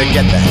queuing up to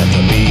get the hands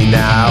on me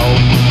now.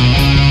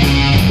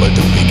 Well,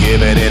 don't be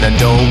giving in and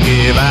don't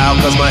give out,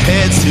 cause my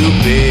head's too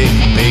big,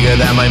 bigger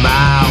than my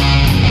mouth.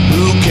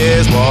 Who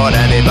cares what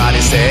anybody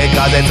say,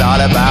 cause it's all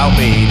about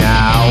me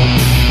now.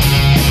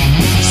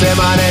 Say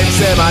my name,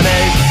 say my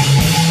name.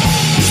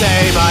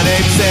 Say my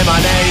name, say my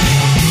name.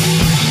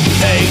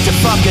 Take the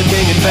fucking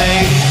thing in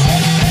vain.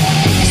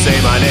 Say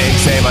my name,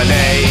 say my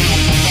name.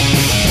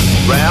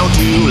 Round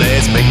 2,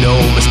 let's make no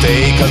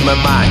mistake, cause my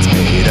mind's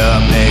made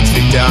up, next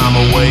victim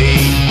away.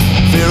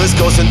 Fear is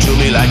coursing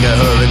through me like a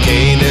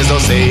hurricane, there's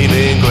no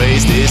saving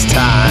grace this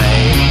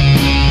time.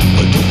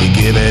 But don't be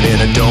giving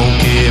in and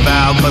don't give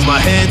out, cause my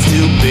head's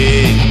too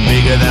big,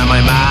 bigger than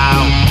my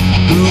mouth.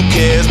 Who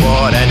cares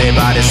what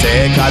anybody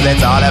say, cause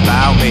it's all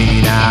about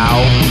me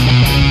now.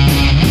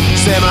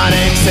 Say my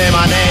name, say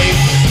my name.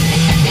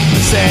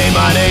 Say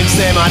my name,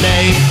 say my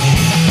name.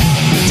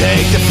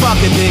 Take the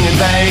fucking thing in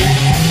vain.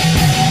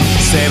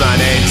 Say my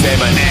name, say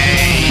my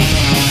name.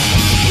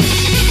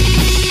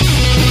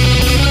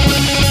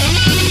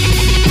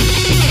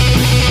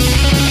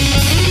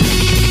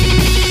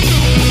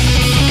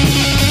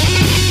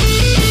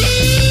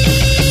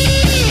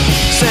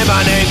 Say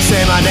my name,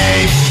 say my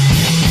name.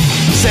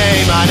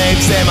 Say my name,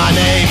 say my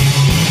name.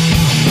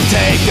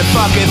 Take the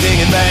fucking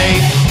thing in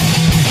vain.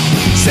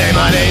 Say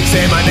my name,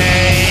 say my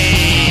name.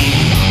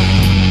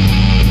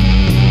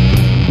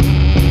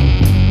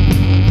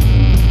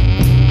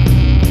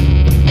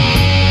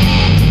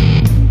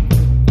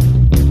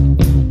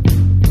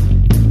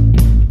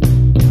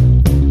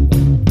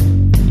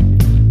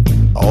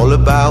 All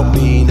about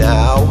me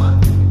now.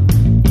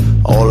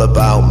 All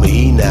about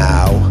me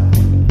now.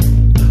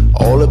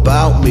 All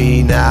about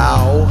me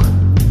now.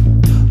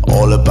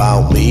 All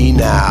about me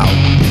now.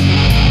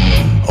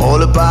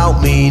 All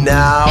about me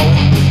now.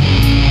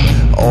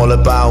 All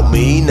about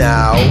me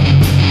now.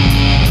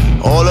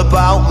 All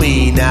about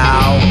me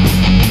now.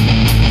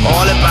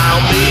 All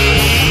about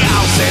me.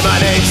 I'll say my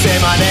name, say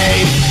my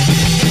name.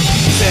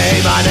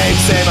 Say my name,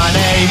 say my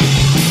name.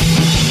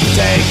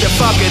 Take the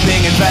fucking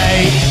thing in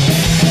vain.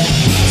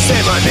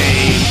 Say my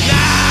name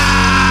now.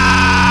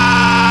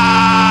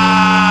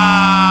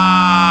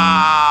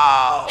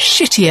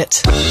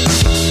 Shittiot.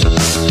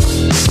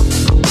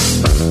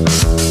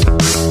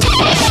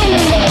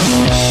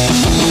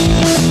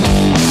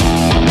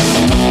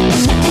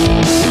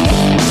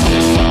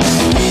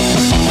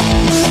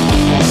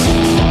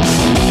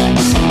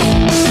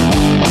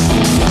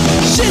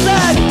 She's a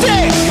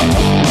dick.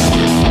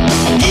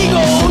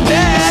 Ego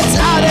that's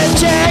out of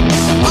check.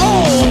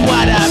 Oh,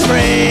 what a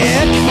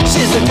prick.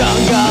 She's a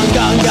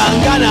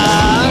gunner.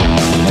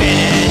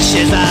 Finish,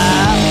 she's a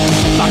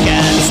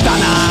fucking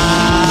stunner.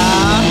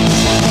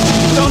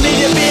 Don't need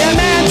to be a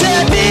man to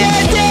be a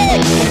dick.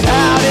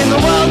 Out in the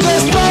world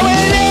just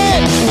throwing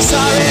it.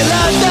 Sorry,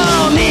 love,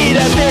 don't need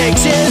a dick.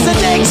 She's a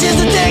dick, she's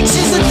a dick,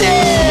 she's a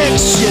dick.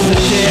 She's a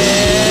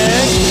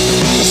dick.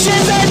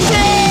 She's a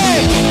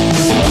dick.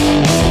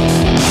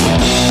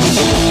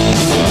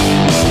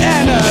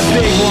 And a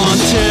big one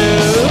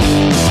too.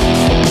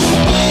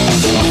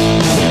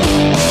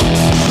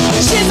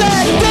 She's a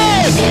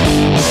dick.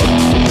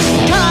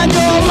 Can't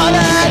your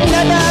mother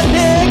never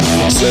pick.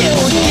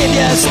 She'll give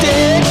you a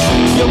stick.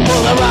 You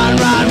pull a runner.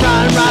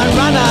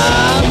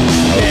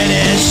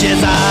 Finish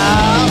is a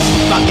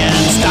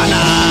fucking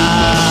stunner.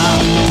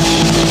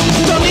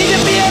 Don't need to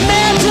be a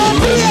man to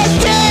be a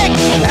dick.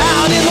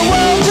 Out in the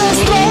world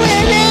just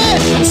throwing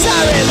it.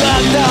 Sorry,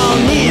 love,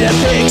 don't need a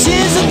pick.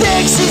 She's a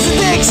dick, she's a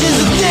dick, she's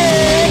a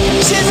dick.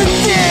 She's a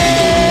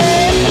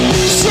dick.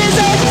 She's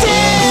a dick.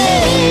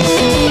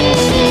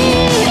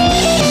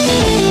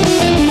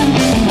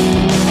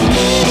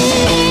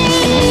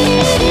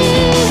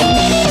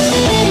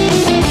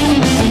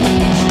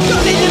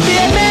 Don't need to be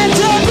a man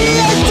to be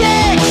a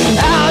dick.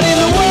 Out in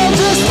the world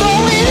just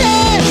throwing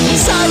it.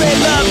 Sorry,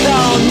 love,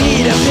 don't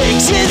need a pick.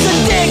 She's a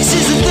dick,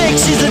 she's a dick,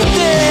 she's a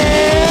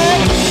dick.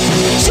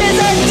 She's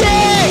a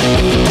dick.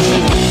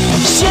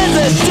 She's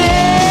a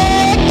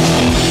dick.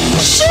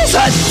 She's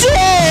a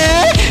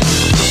dick.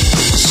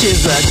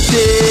 She's a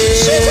dick.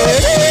 She's a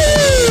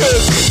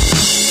dick.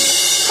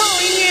 Oh,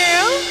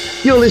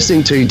 yeah. You're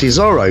listening to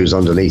Desoros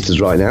underneath us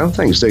right now.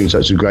 Thanks for doing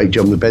such a great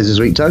job on the beds this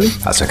week, Tony.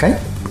 That's okay.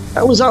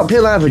 That was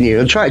Uphill Avenue,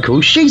 a track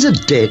called She's a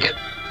Dick.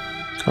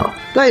 Oh,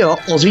 They are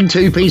Aussie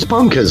two-piece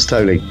punkers,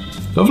 Tony.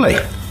 lovely.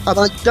 And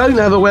I don't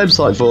have a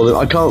website for them.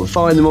 I can't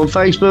find them on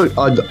Facebook.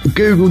 I've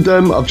Googled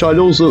them. I've tried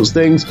all sorts of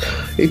things.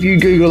 If you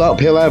Google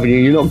Uphill Avenue,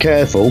 you're not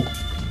careful,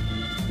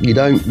 you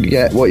don't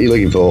get what you're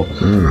looking for.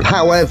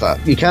 However,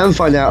 you can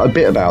find out a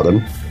bit about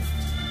them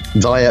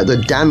via the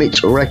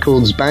Dammit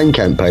Records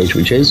Bandcamp page,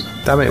 which is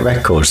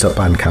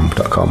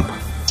dammitrecords.bandcamp.com.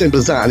 simple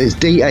as that, and it's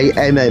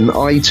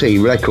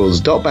DAMMIT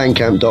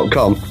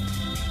records.bandcamp.com.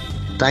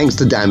 Thanks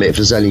to Dammit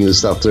for sending the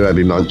stuff through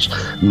every month.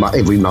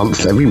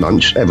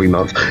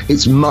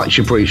 It's much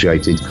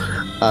appreciated.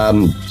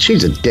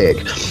 She's a dick.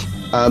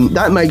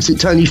 That makes it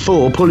Tony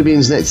 4, Pulley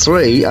Beans Net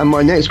 3, and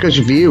my next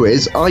question for you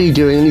is, are you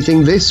doing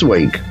anything this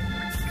week?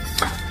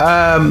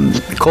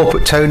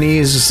 Corporate Tony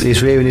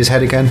is rearing his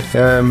head again.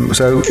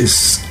 So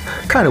it's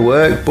kind of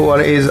work, but what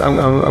it is,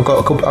 I've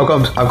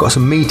got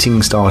some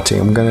meetings starting.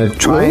 I'm going to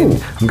try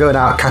and I'm going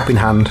out cap in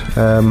hand.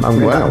 I'm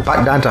going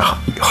back down to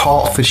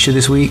Hertfordshire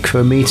this week for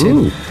a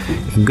meeting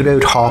in good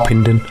old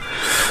Harpenden.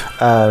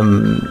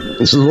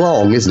 It's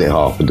long, isn't it,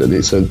 Harpenden?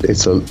 There's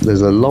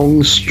a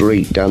long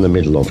street down the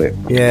middle of it.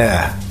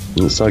 Yeah,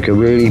 it's like a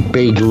really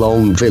big,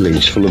 long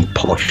village full of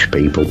posh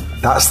people.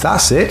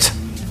 That's it.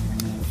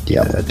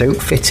 Yeah, don't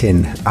fit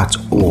in at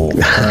all.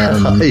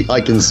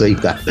 I can see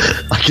that.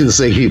 I can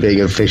see you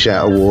being a fish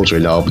out of water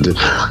in Harpenden.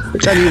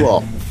 Tell you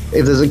what,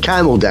 if there's a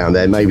camel down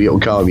there, maybe it'll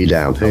calm you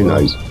down. Who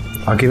knows?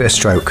 I'll give it a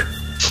stroke.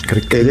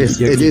 It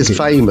is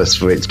famous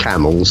for its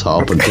camels,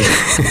 Harpenden.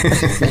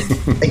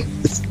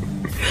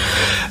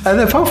 And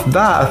apart from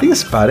that, I think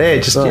that's about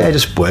it.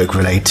 Just work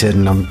related,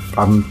 and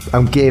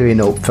I'm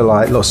gearing up for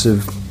like lots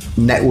of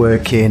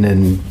networking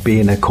and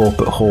being a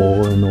corporate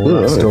whore and all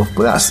that stuff.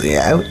 But that's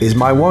is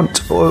my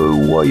want.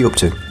 What are you up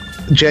to?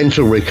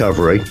 Gentle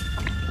recovery.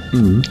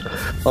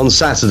 On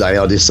Saturday,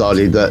 I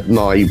decided that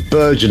my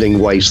burgeoning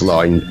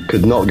waistline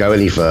could not go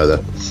any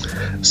further,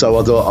 so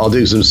I thought I'll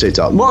do some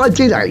sit-up. What I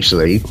did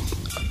actually,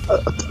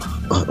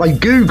 I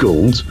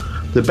googled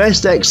the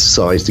best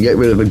exercise to get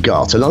rid of a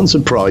gut, and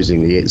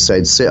unsurprisingly it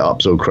said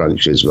sit-ups or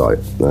crunches, right?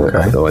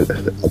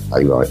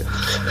 Okay, right.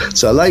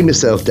 So I laid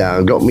myself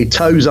down, got my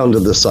toes under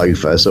the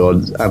sofa so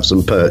I'd have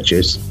some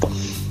purchase,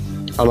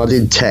 and I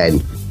did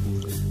 10,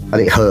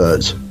 and it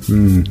hurt.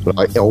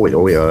 Right? It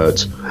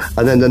hurt.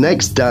 And then the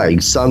next day,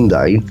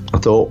 Sunday, I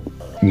thought,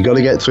 you got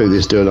to get through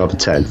this, do another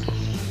 10.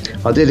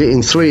 I did it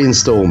in 3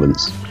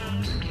 instalments,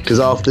 because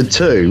after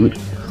 2,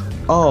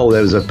 oh,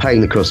 there was a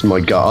pain across my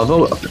gut.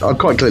 I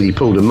quite clearly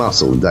pulled a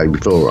muscle the day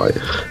before, right?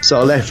 So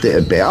I left it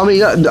a bit. I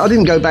mean, I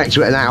didn't go back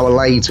to it an hour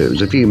later. It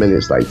was a few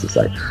minutes later,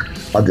 so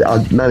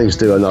I managed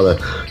to do another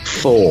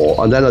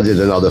 4, and then I did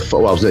another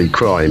 4. I was nearly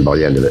crying by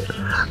the end of it.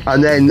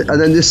 And then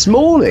this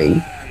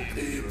morning,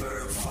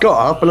 got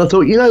up and I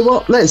thought, you know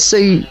what? Let's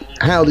see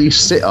how these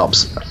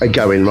sit-ups are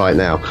going right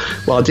now.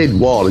 Well, I did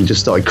one and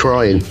just started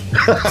crying.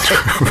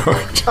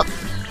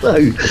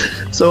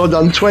 So I've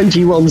done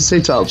 21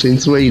 sit-ups in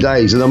 3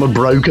 days and I'm a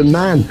broken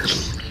man.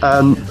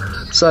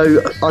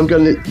 So I'm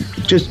going to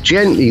just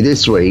gently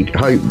this week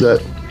hope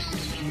that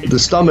the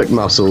stomach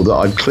muscle that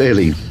I've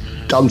clearly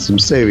done some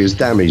serious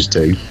damage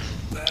to,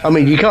 I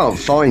mean, you can't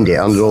find it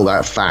under all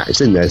that fat.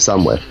 It's in there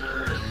somewhere.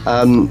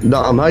 But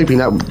I'm hoping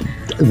that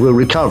will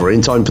recover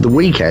in time for the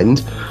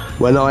weekend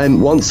when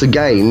I'm once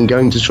again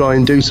going to try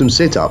and do some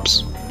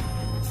sit-ups.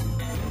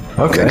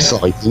 Okay.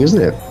 Exciting,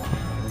 isn't it?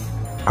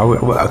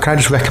 Can I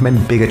just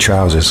recommend bigger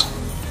trousers?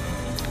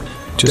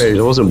 Dude,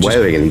 I wasn't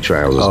wearing any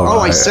trousers. Oh, right. I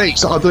right. see.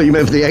 So I thought you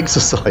meant for the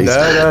exercise.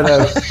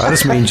 No. I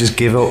just mean just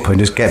give up and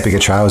just get bigger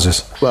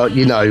trousers. Well,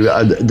 you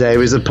know,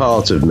 there is a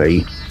part of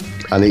me,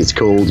 and it's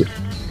called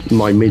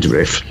my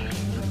midriff,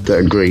 that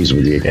agrees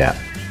with you. Yeah.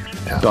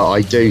 But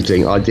I do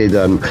think I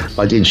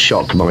did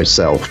shock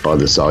myself by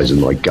the size of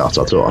my gut.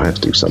 I thought I have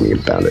to do something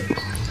about it.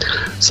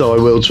 So I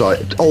will try.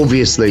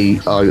 Obviously,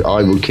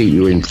 I will keep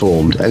you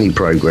informed. Any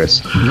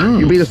progress,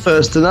 you'll be the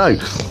first to know.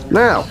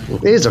 Now,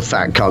 here's a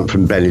fat cunt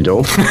from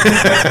Benidorm.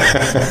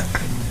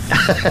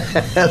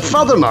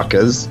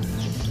 Futhermuckers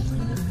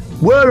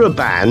were a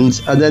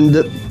band, and then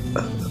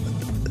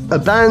a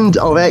band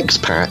of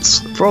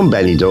expats from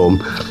Benidorm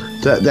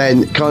that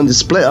then kind of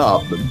split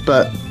up,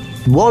 but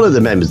one of the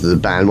members of the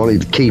band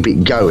wanted to keep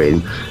it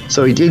going,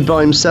 so he did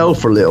by himself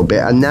for a little bit,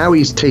 and now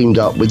he's teamed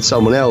up with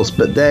someone else,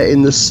 but they're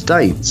in the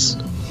States.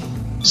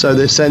 So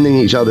they're sending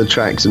each other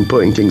tracks and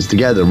putting things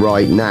together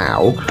right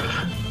now.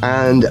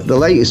 And the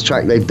latest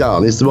track they've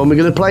done is the one we're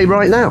going to play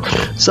right now.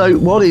 So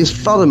what is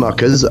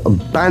Futhermuckers'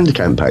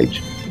 Bandcamp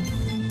page?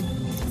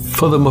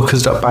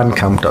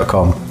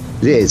 Futhermuckers.bandcamp.com.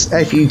 It is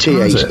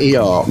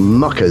FUTHER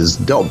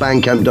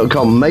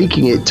muckers.bandcamp.com,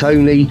 making it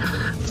Tony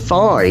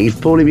 5,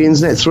 Paulie B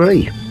Internet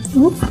 3.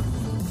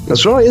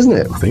 That's right, isn't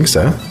it? I think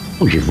so.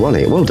 Oh, you've won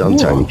it. Well done,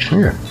 Tony.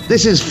 Yeah.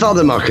 This is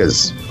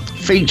Futhermuckers,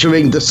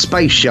 featuring the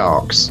Space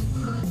Sharks,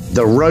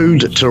 The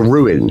Road to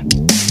Ruin.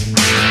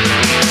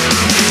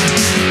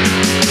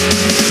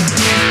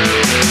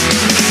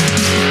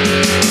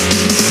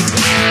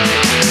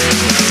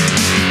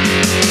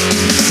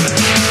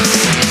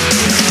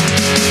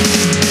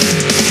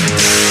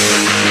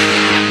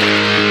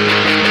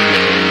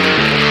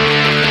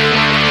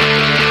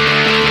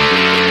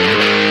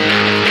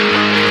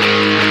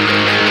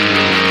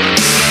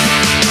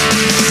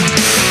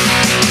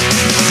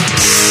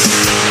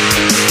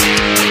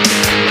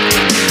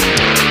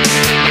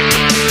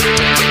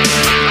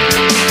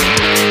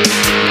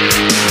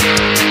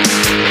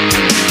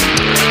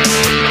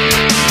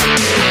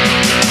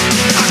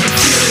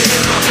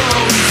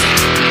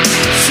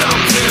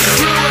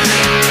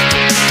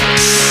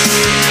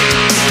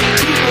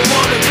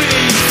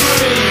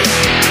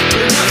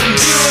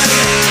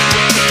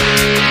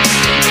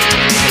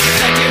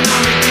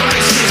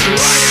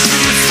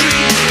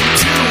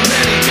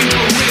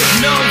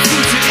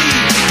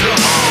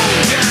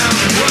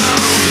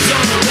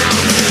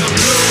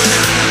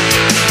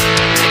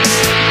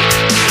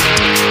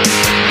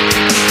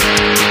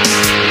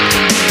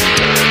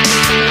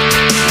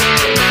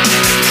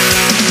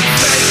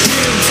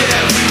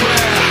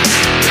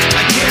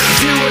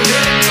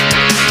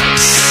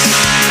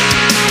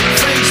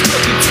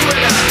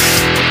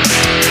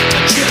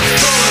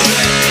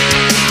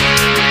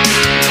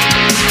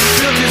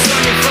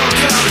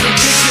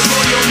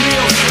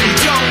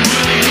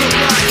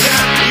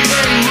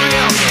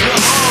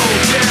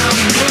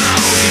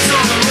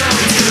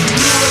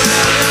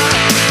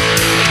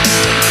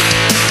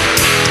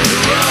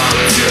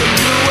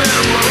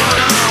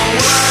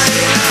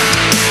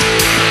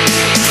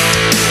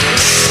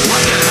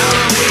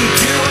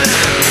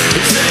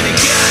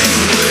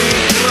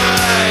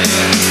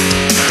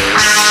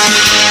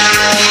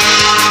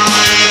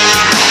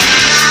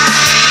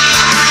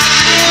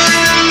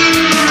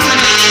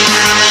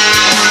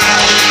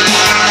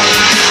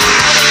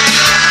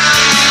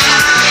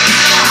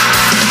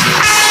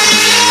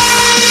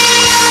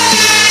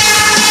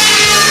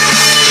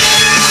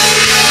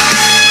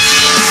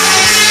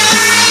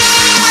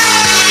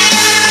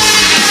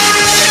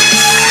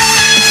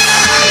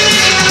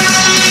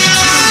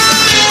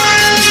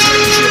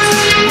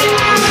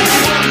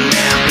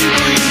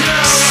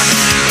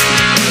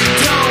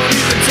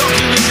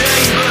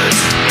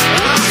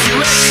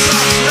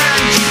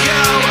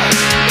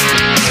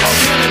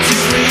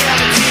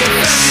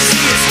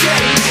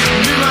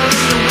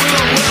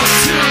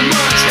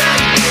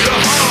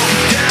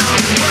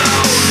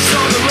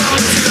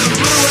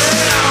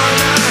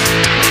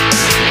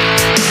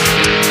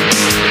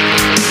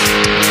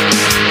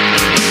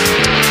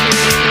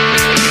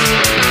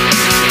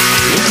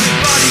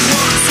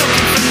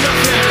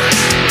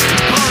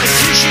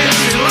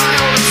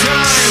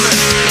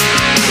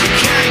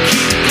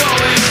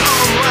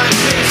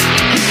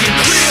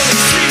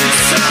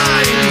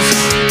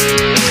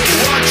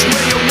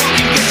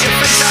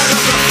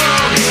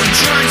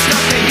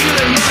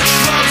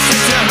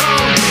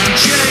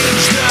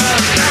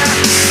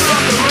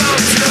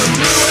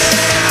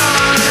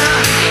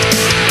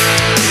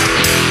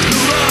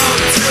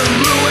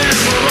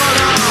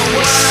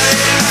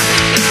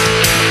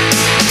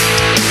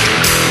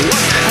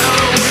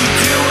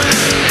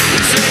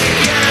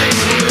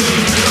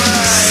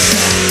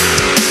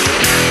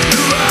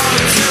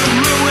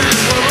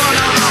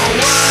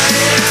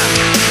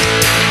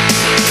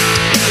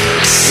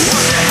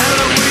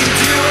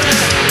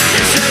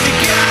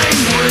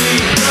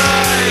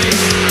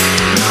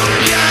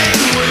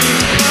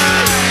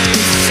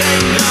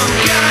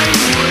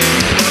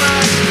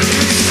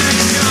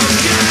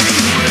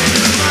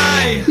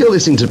 still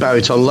listening to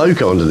Baritone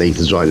Loco underneath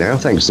us right now.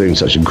 Thanks for doing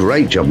such a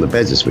great job on the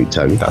bed this week,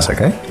 Tony. That's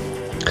okay.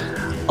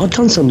 I've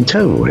done something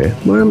terrible here.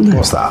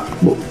 What's that?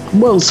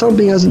 Well,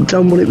 something hasn't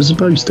done what it was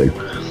supposed to.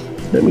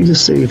 Let me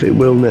just see if it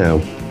will now.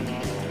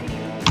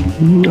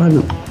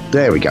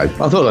 There we go.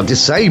 I thought I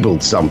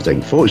disabled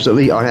something.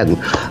 Fortunately, I hadn't.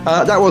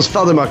 That was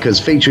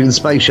Fothermuckers featuring the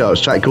Space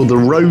Sharks track called The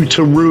Road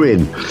to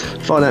Ruin.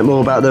 Find out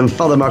more about them,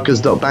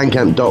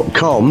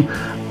 fothermuckers.bandcamp.com.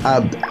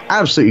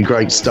 Absolutely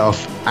great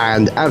stuff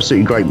and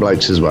absolutely great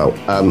blokes as well.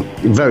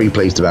 Very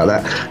pleased about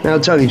that. Now,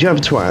 Tony, do you have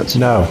a twat?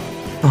 No.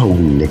 Oh,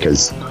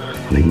 knickers.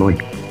 I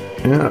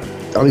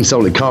need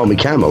someone to calm me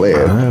camel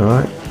here. All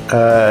right.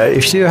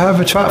 If you do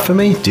have a twat for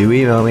me, do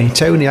email me,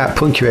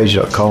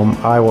 tony@punkyradio.com.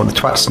 I want the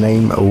twat's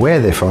name, where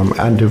they're from,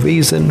 and the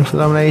reason for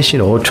the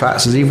nomination, or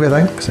twats as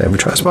everything, because every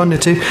twat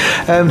responded to.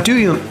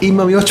 Do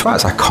email me your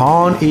twats. I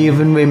can't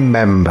even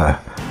remember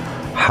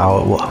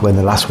when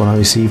the last one I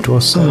received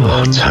was. So,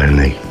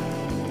 Tony.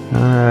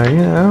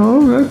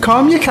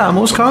 Calm your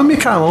camels,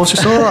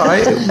 it's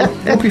alright,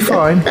 it'll be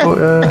fine.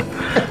 But,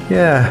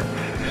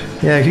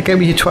 give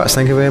me your twats,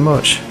 thank you very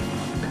much.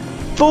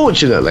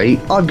 Fortunately,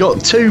 I've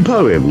got 2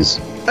 poems.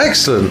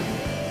 Excellent.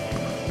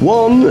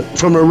 One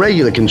from a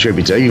regular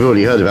contributor you've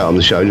already heard about on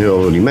the show, who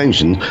I've already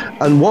mentioned,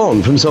 and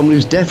one from someone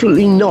who's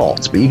definitely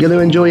not, but you're going to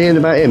enjoy hearing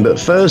about him. But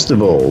first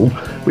of all,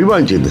 we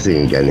won't do the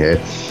thing again here,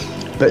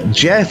 but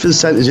Jeff has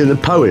sent us in a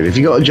poem. If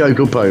you've got a joke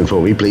or poem for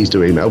me, please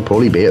do email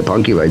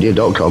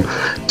paulieb@punkyradio.com,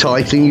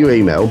 titling your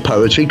email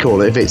Poetry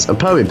Corner if it's a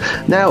poem.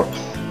 Now,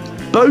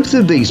 both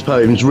of these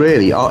poems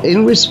really are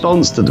in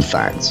response to the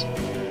fact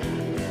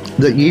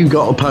that you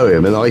got a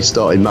poem and I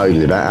started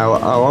moaning about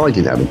how I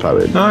didn't have a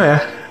poem. Oh,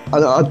 yeah.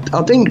 And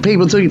I think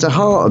people took it to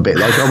heart a bit,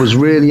 like I was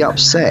really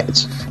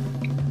upset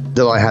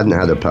that I hadn't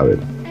had a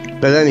poem.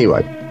 But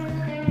anyway,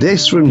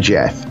 this from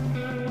Jeff.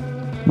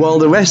 While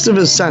the rest of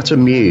us sat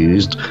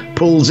amused,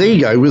 Paul's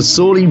ego was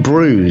sorely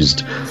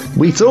bruised.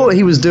 We thought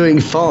he was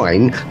doing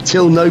fine,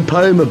 till no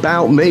poem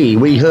about me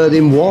we heard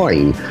him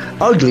whine.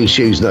 Ugly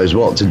Shoes knows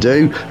what to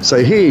do,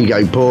 so here you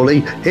go,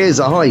 Paulie, here's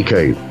a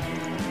haiku.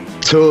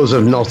 Tours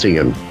of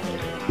Nottingham.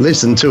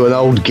 Listen to an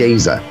old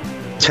geezer.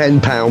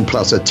 £10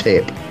 plus a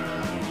tip.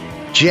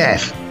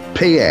 Jeff,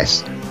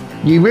 P.S.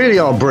 You really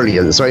are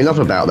brilliant, so enough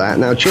about that.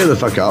 Now cheer the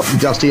fuck up,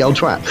 dusty old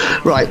twat.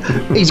 Right,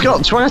 he's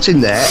got twat in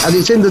there, and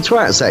it's in the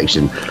twat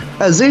section.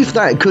 As if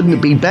that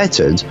couldn't be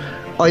bettered,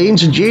 I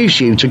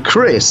introduce you to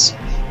Chris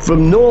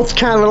from North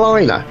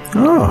Carolina.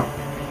 Oh.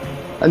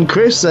 And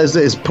Chris says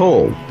this,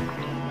 Paul,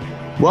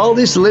 while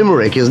this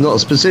limerick is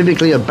not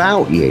specifically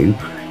about you,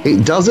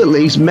 it does at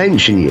least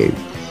mention you.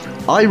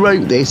 I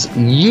wrote this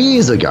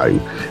years ago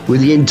with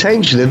the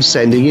intention of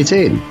sending it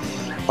in.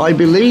 I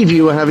believe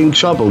you were having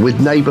trouble with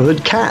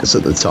neighbourhood cats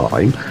at the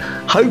time.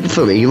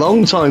 Hopefully,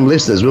 long-time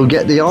listeners will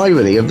get the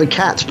irony of the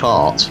cat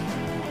part.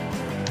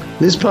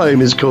 This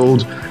poem is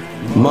called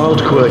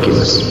Mild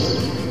Quirkiness.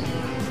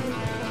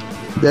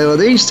 There are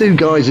these 2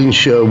 guys in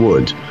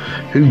Sherwood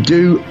who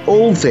do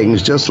all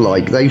things just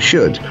like they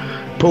should.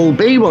 Paul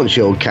B wants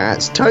your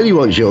cats, Tony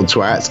wants your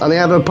twats, and they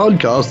have a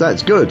podcast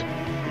that's good.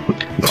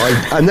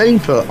 And then he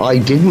put, I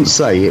didn't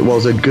say it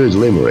was a good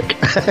limerick.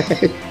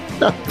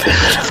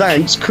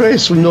 Thanks,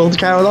 Chris from North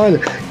Carolina.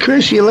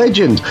 Chris, you're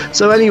legend.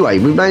 So anyway,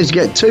 we've managed to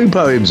get 2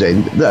 poems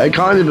in that are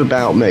kind of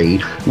about me,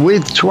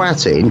 with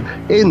twatting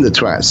in the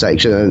twat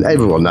section, and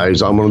everyone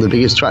knows I'm one of the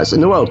biggest twats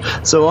in the world.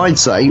 So I'd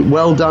say,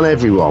 well done,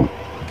 everyone.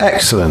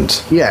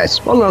 Excellent.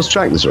 Yes, one last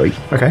track this week.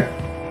 Okay.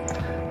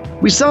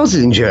 We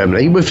started in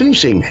Germany, we're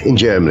finishing in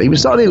Germany, we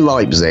started in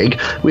Leipzig,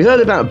 we heard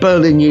about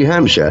Berlin, New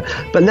Hampshire,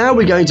 but now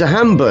we're going to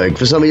Hamburg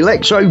for some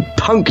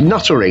electro-punk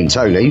nuttery,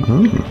 Tony.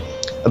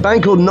 A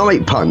band called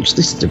Night Punch.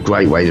 This is a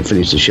great way to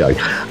finish the show.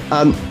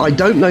 I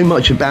don't know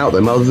much about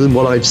them other than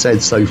what I've said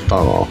so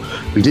far.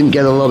 We didn't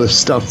get a lot of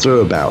stuff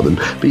through about them,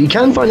 but you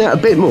can find out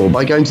a bit more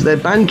by going to their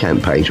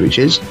Bandcamp page, which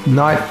is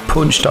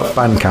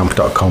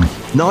nightpunch.bandcamp.com.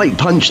 Night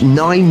Punch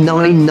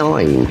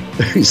 999,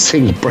 who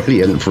seems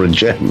brilliant for a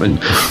German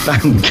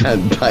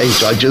Bandcamp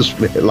page, I just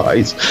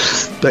realised.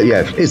 But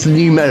yeah, it's the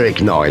numeric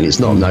 9, it's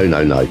not no.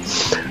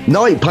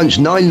 Night Punch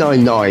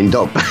 999.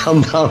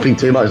 I'm laughing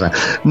too much now.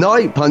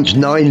 Night Punch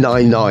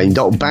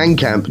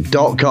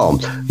 999.bandcamp.com,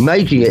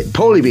 making it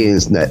Paulie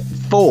Beans Net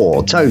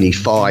 4, Tony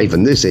 5,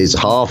 and this is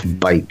Half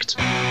Baked.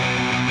 We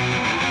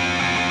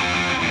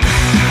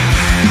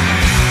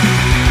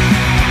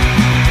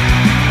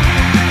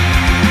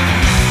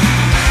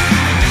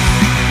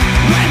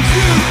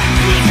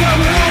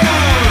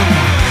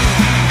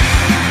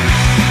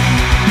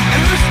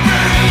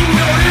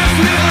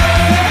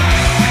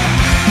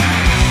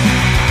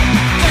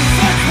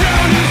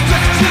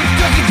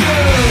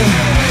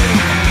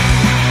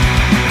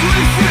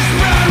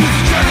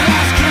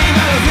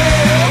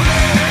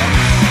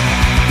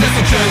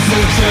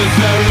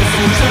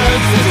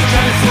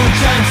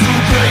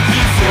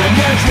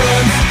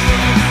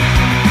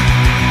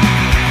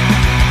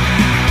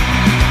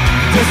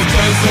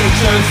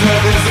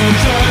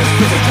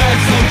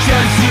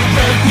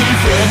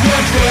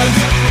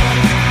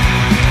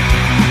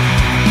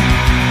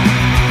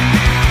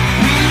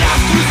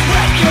have to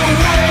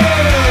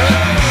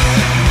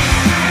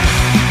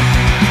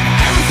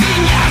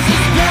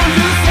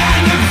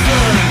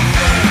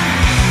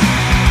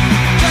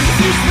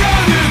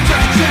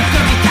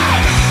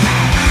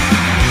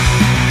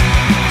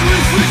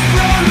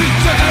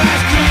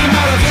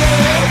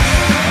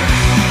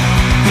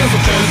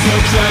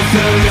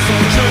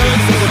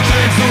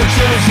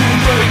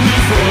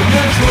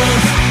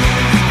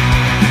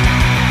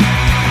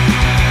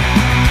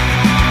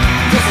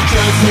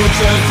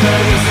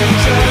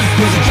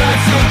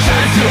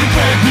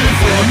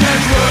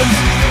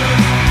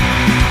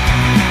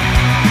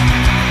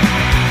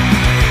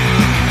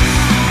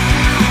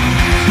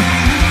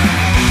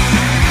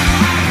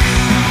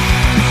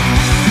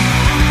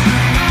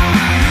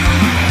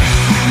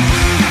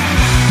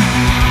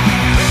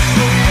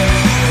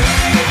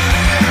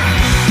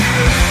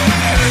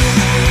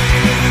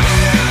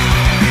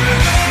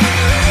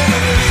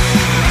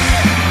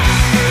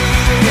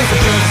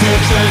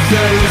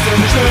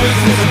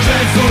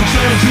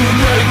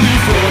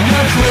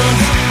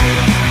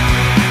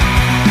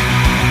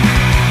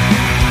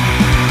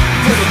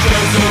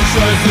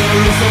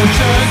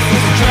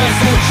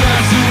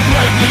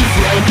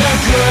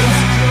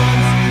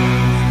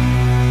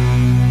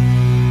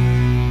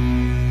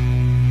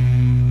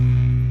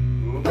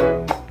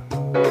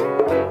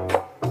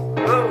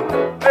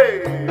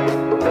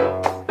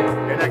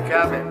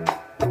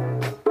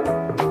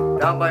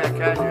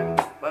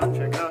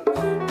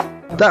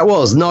That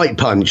was Night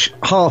Punch,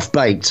 Half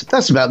Baked.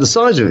 That's about the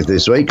size of it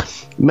this week.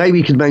 Maybe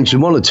you could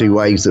mention one or two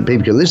ways that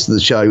people can listen to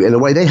the show in a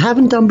way they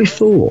haven't done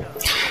before.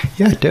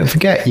 Yeah, don't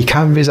forget, you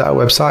can visit our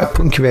website,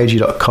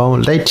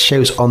 punkyradio.com. Latest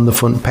shows on the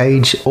front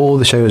page. All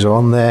the shows are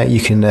on there. You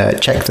can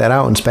check that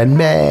out and spend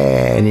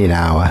many an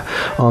hour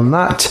on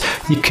that.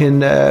 You can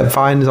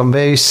find us on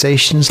various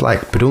stations like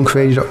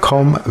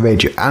badunkradio.com,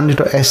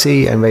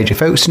 radioandrew.se and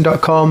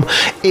radiofolkson.com.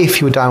 If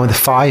you're down with the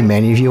Fi,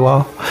 many of you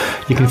are,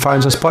 you can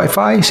find us on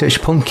Spotify.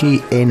 Search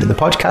Punky in the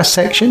podcast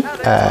section.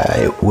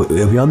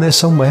 It'll be on there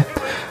somewhere.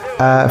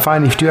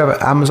 Finally, if you do have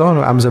Amazon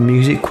or Amazon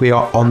Music, we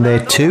are on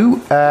there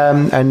too,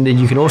 and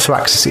you can also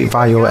access it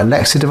via your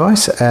Alexa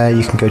device.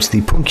 You can go to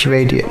the Punky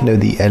Radio,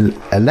 the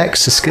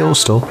Alexa Skills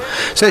Store.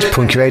 Search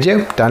Punky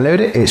Radio, download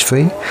it, it's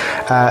free.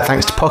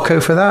 Thanks to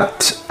Poco for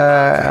that,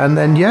 and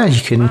then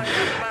you can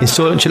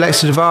install it on your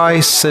Alexa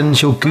device, and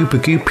she'll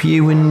goop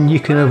you, and you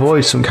can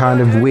avoid some kind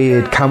of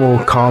weird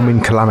camel calming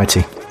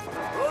calamity.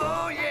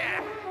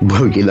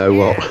 Well, you know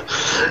what?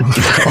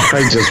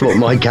 I just want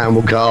my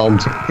camel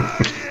calmed.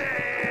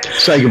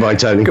 Say goodbye,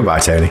 Tony. Goodbye,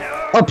 Tony.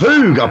 A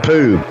poog, a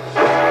poog.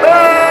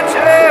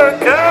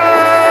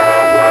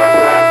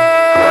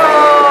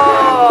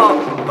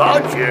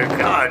 Bunch of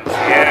cunts,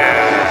 yeah.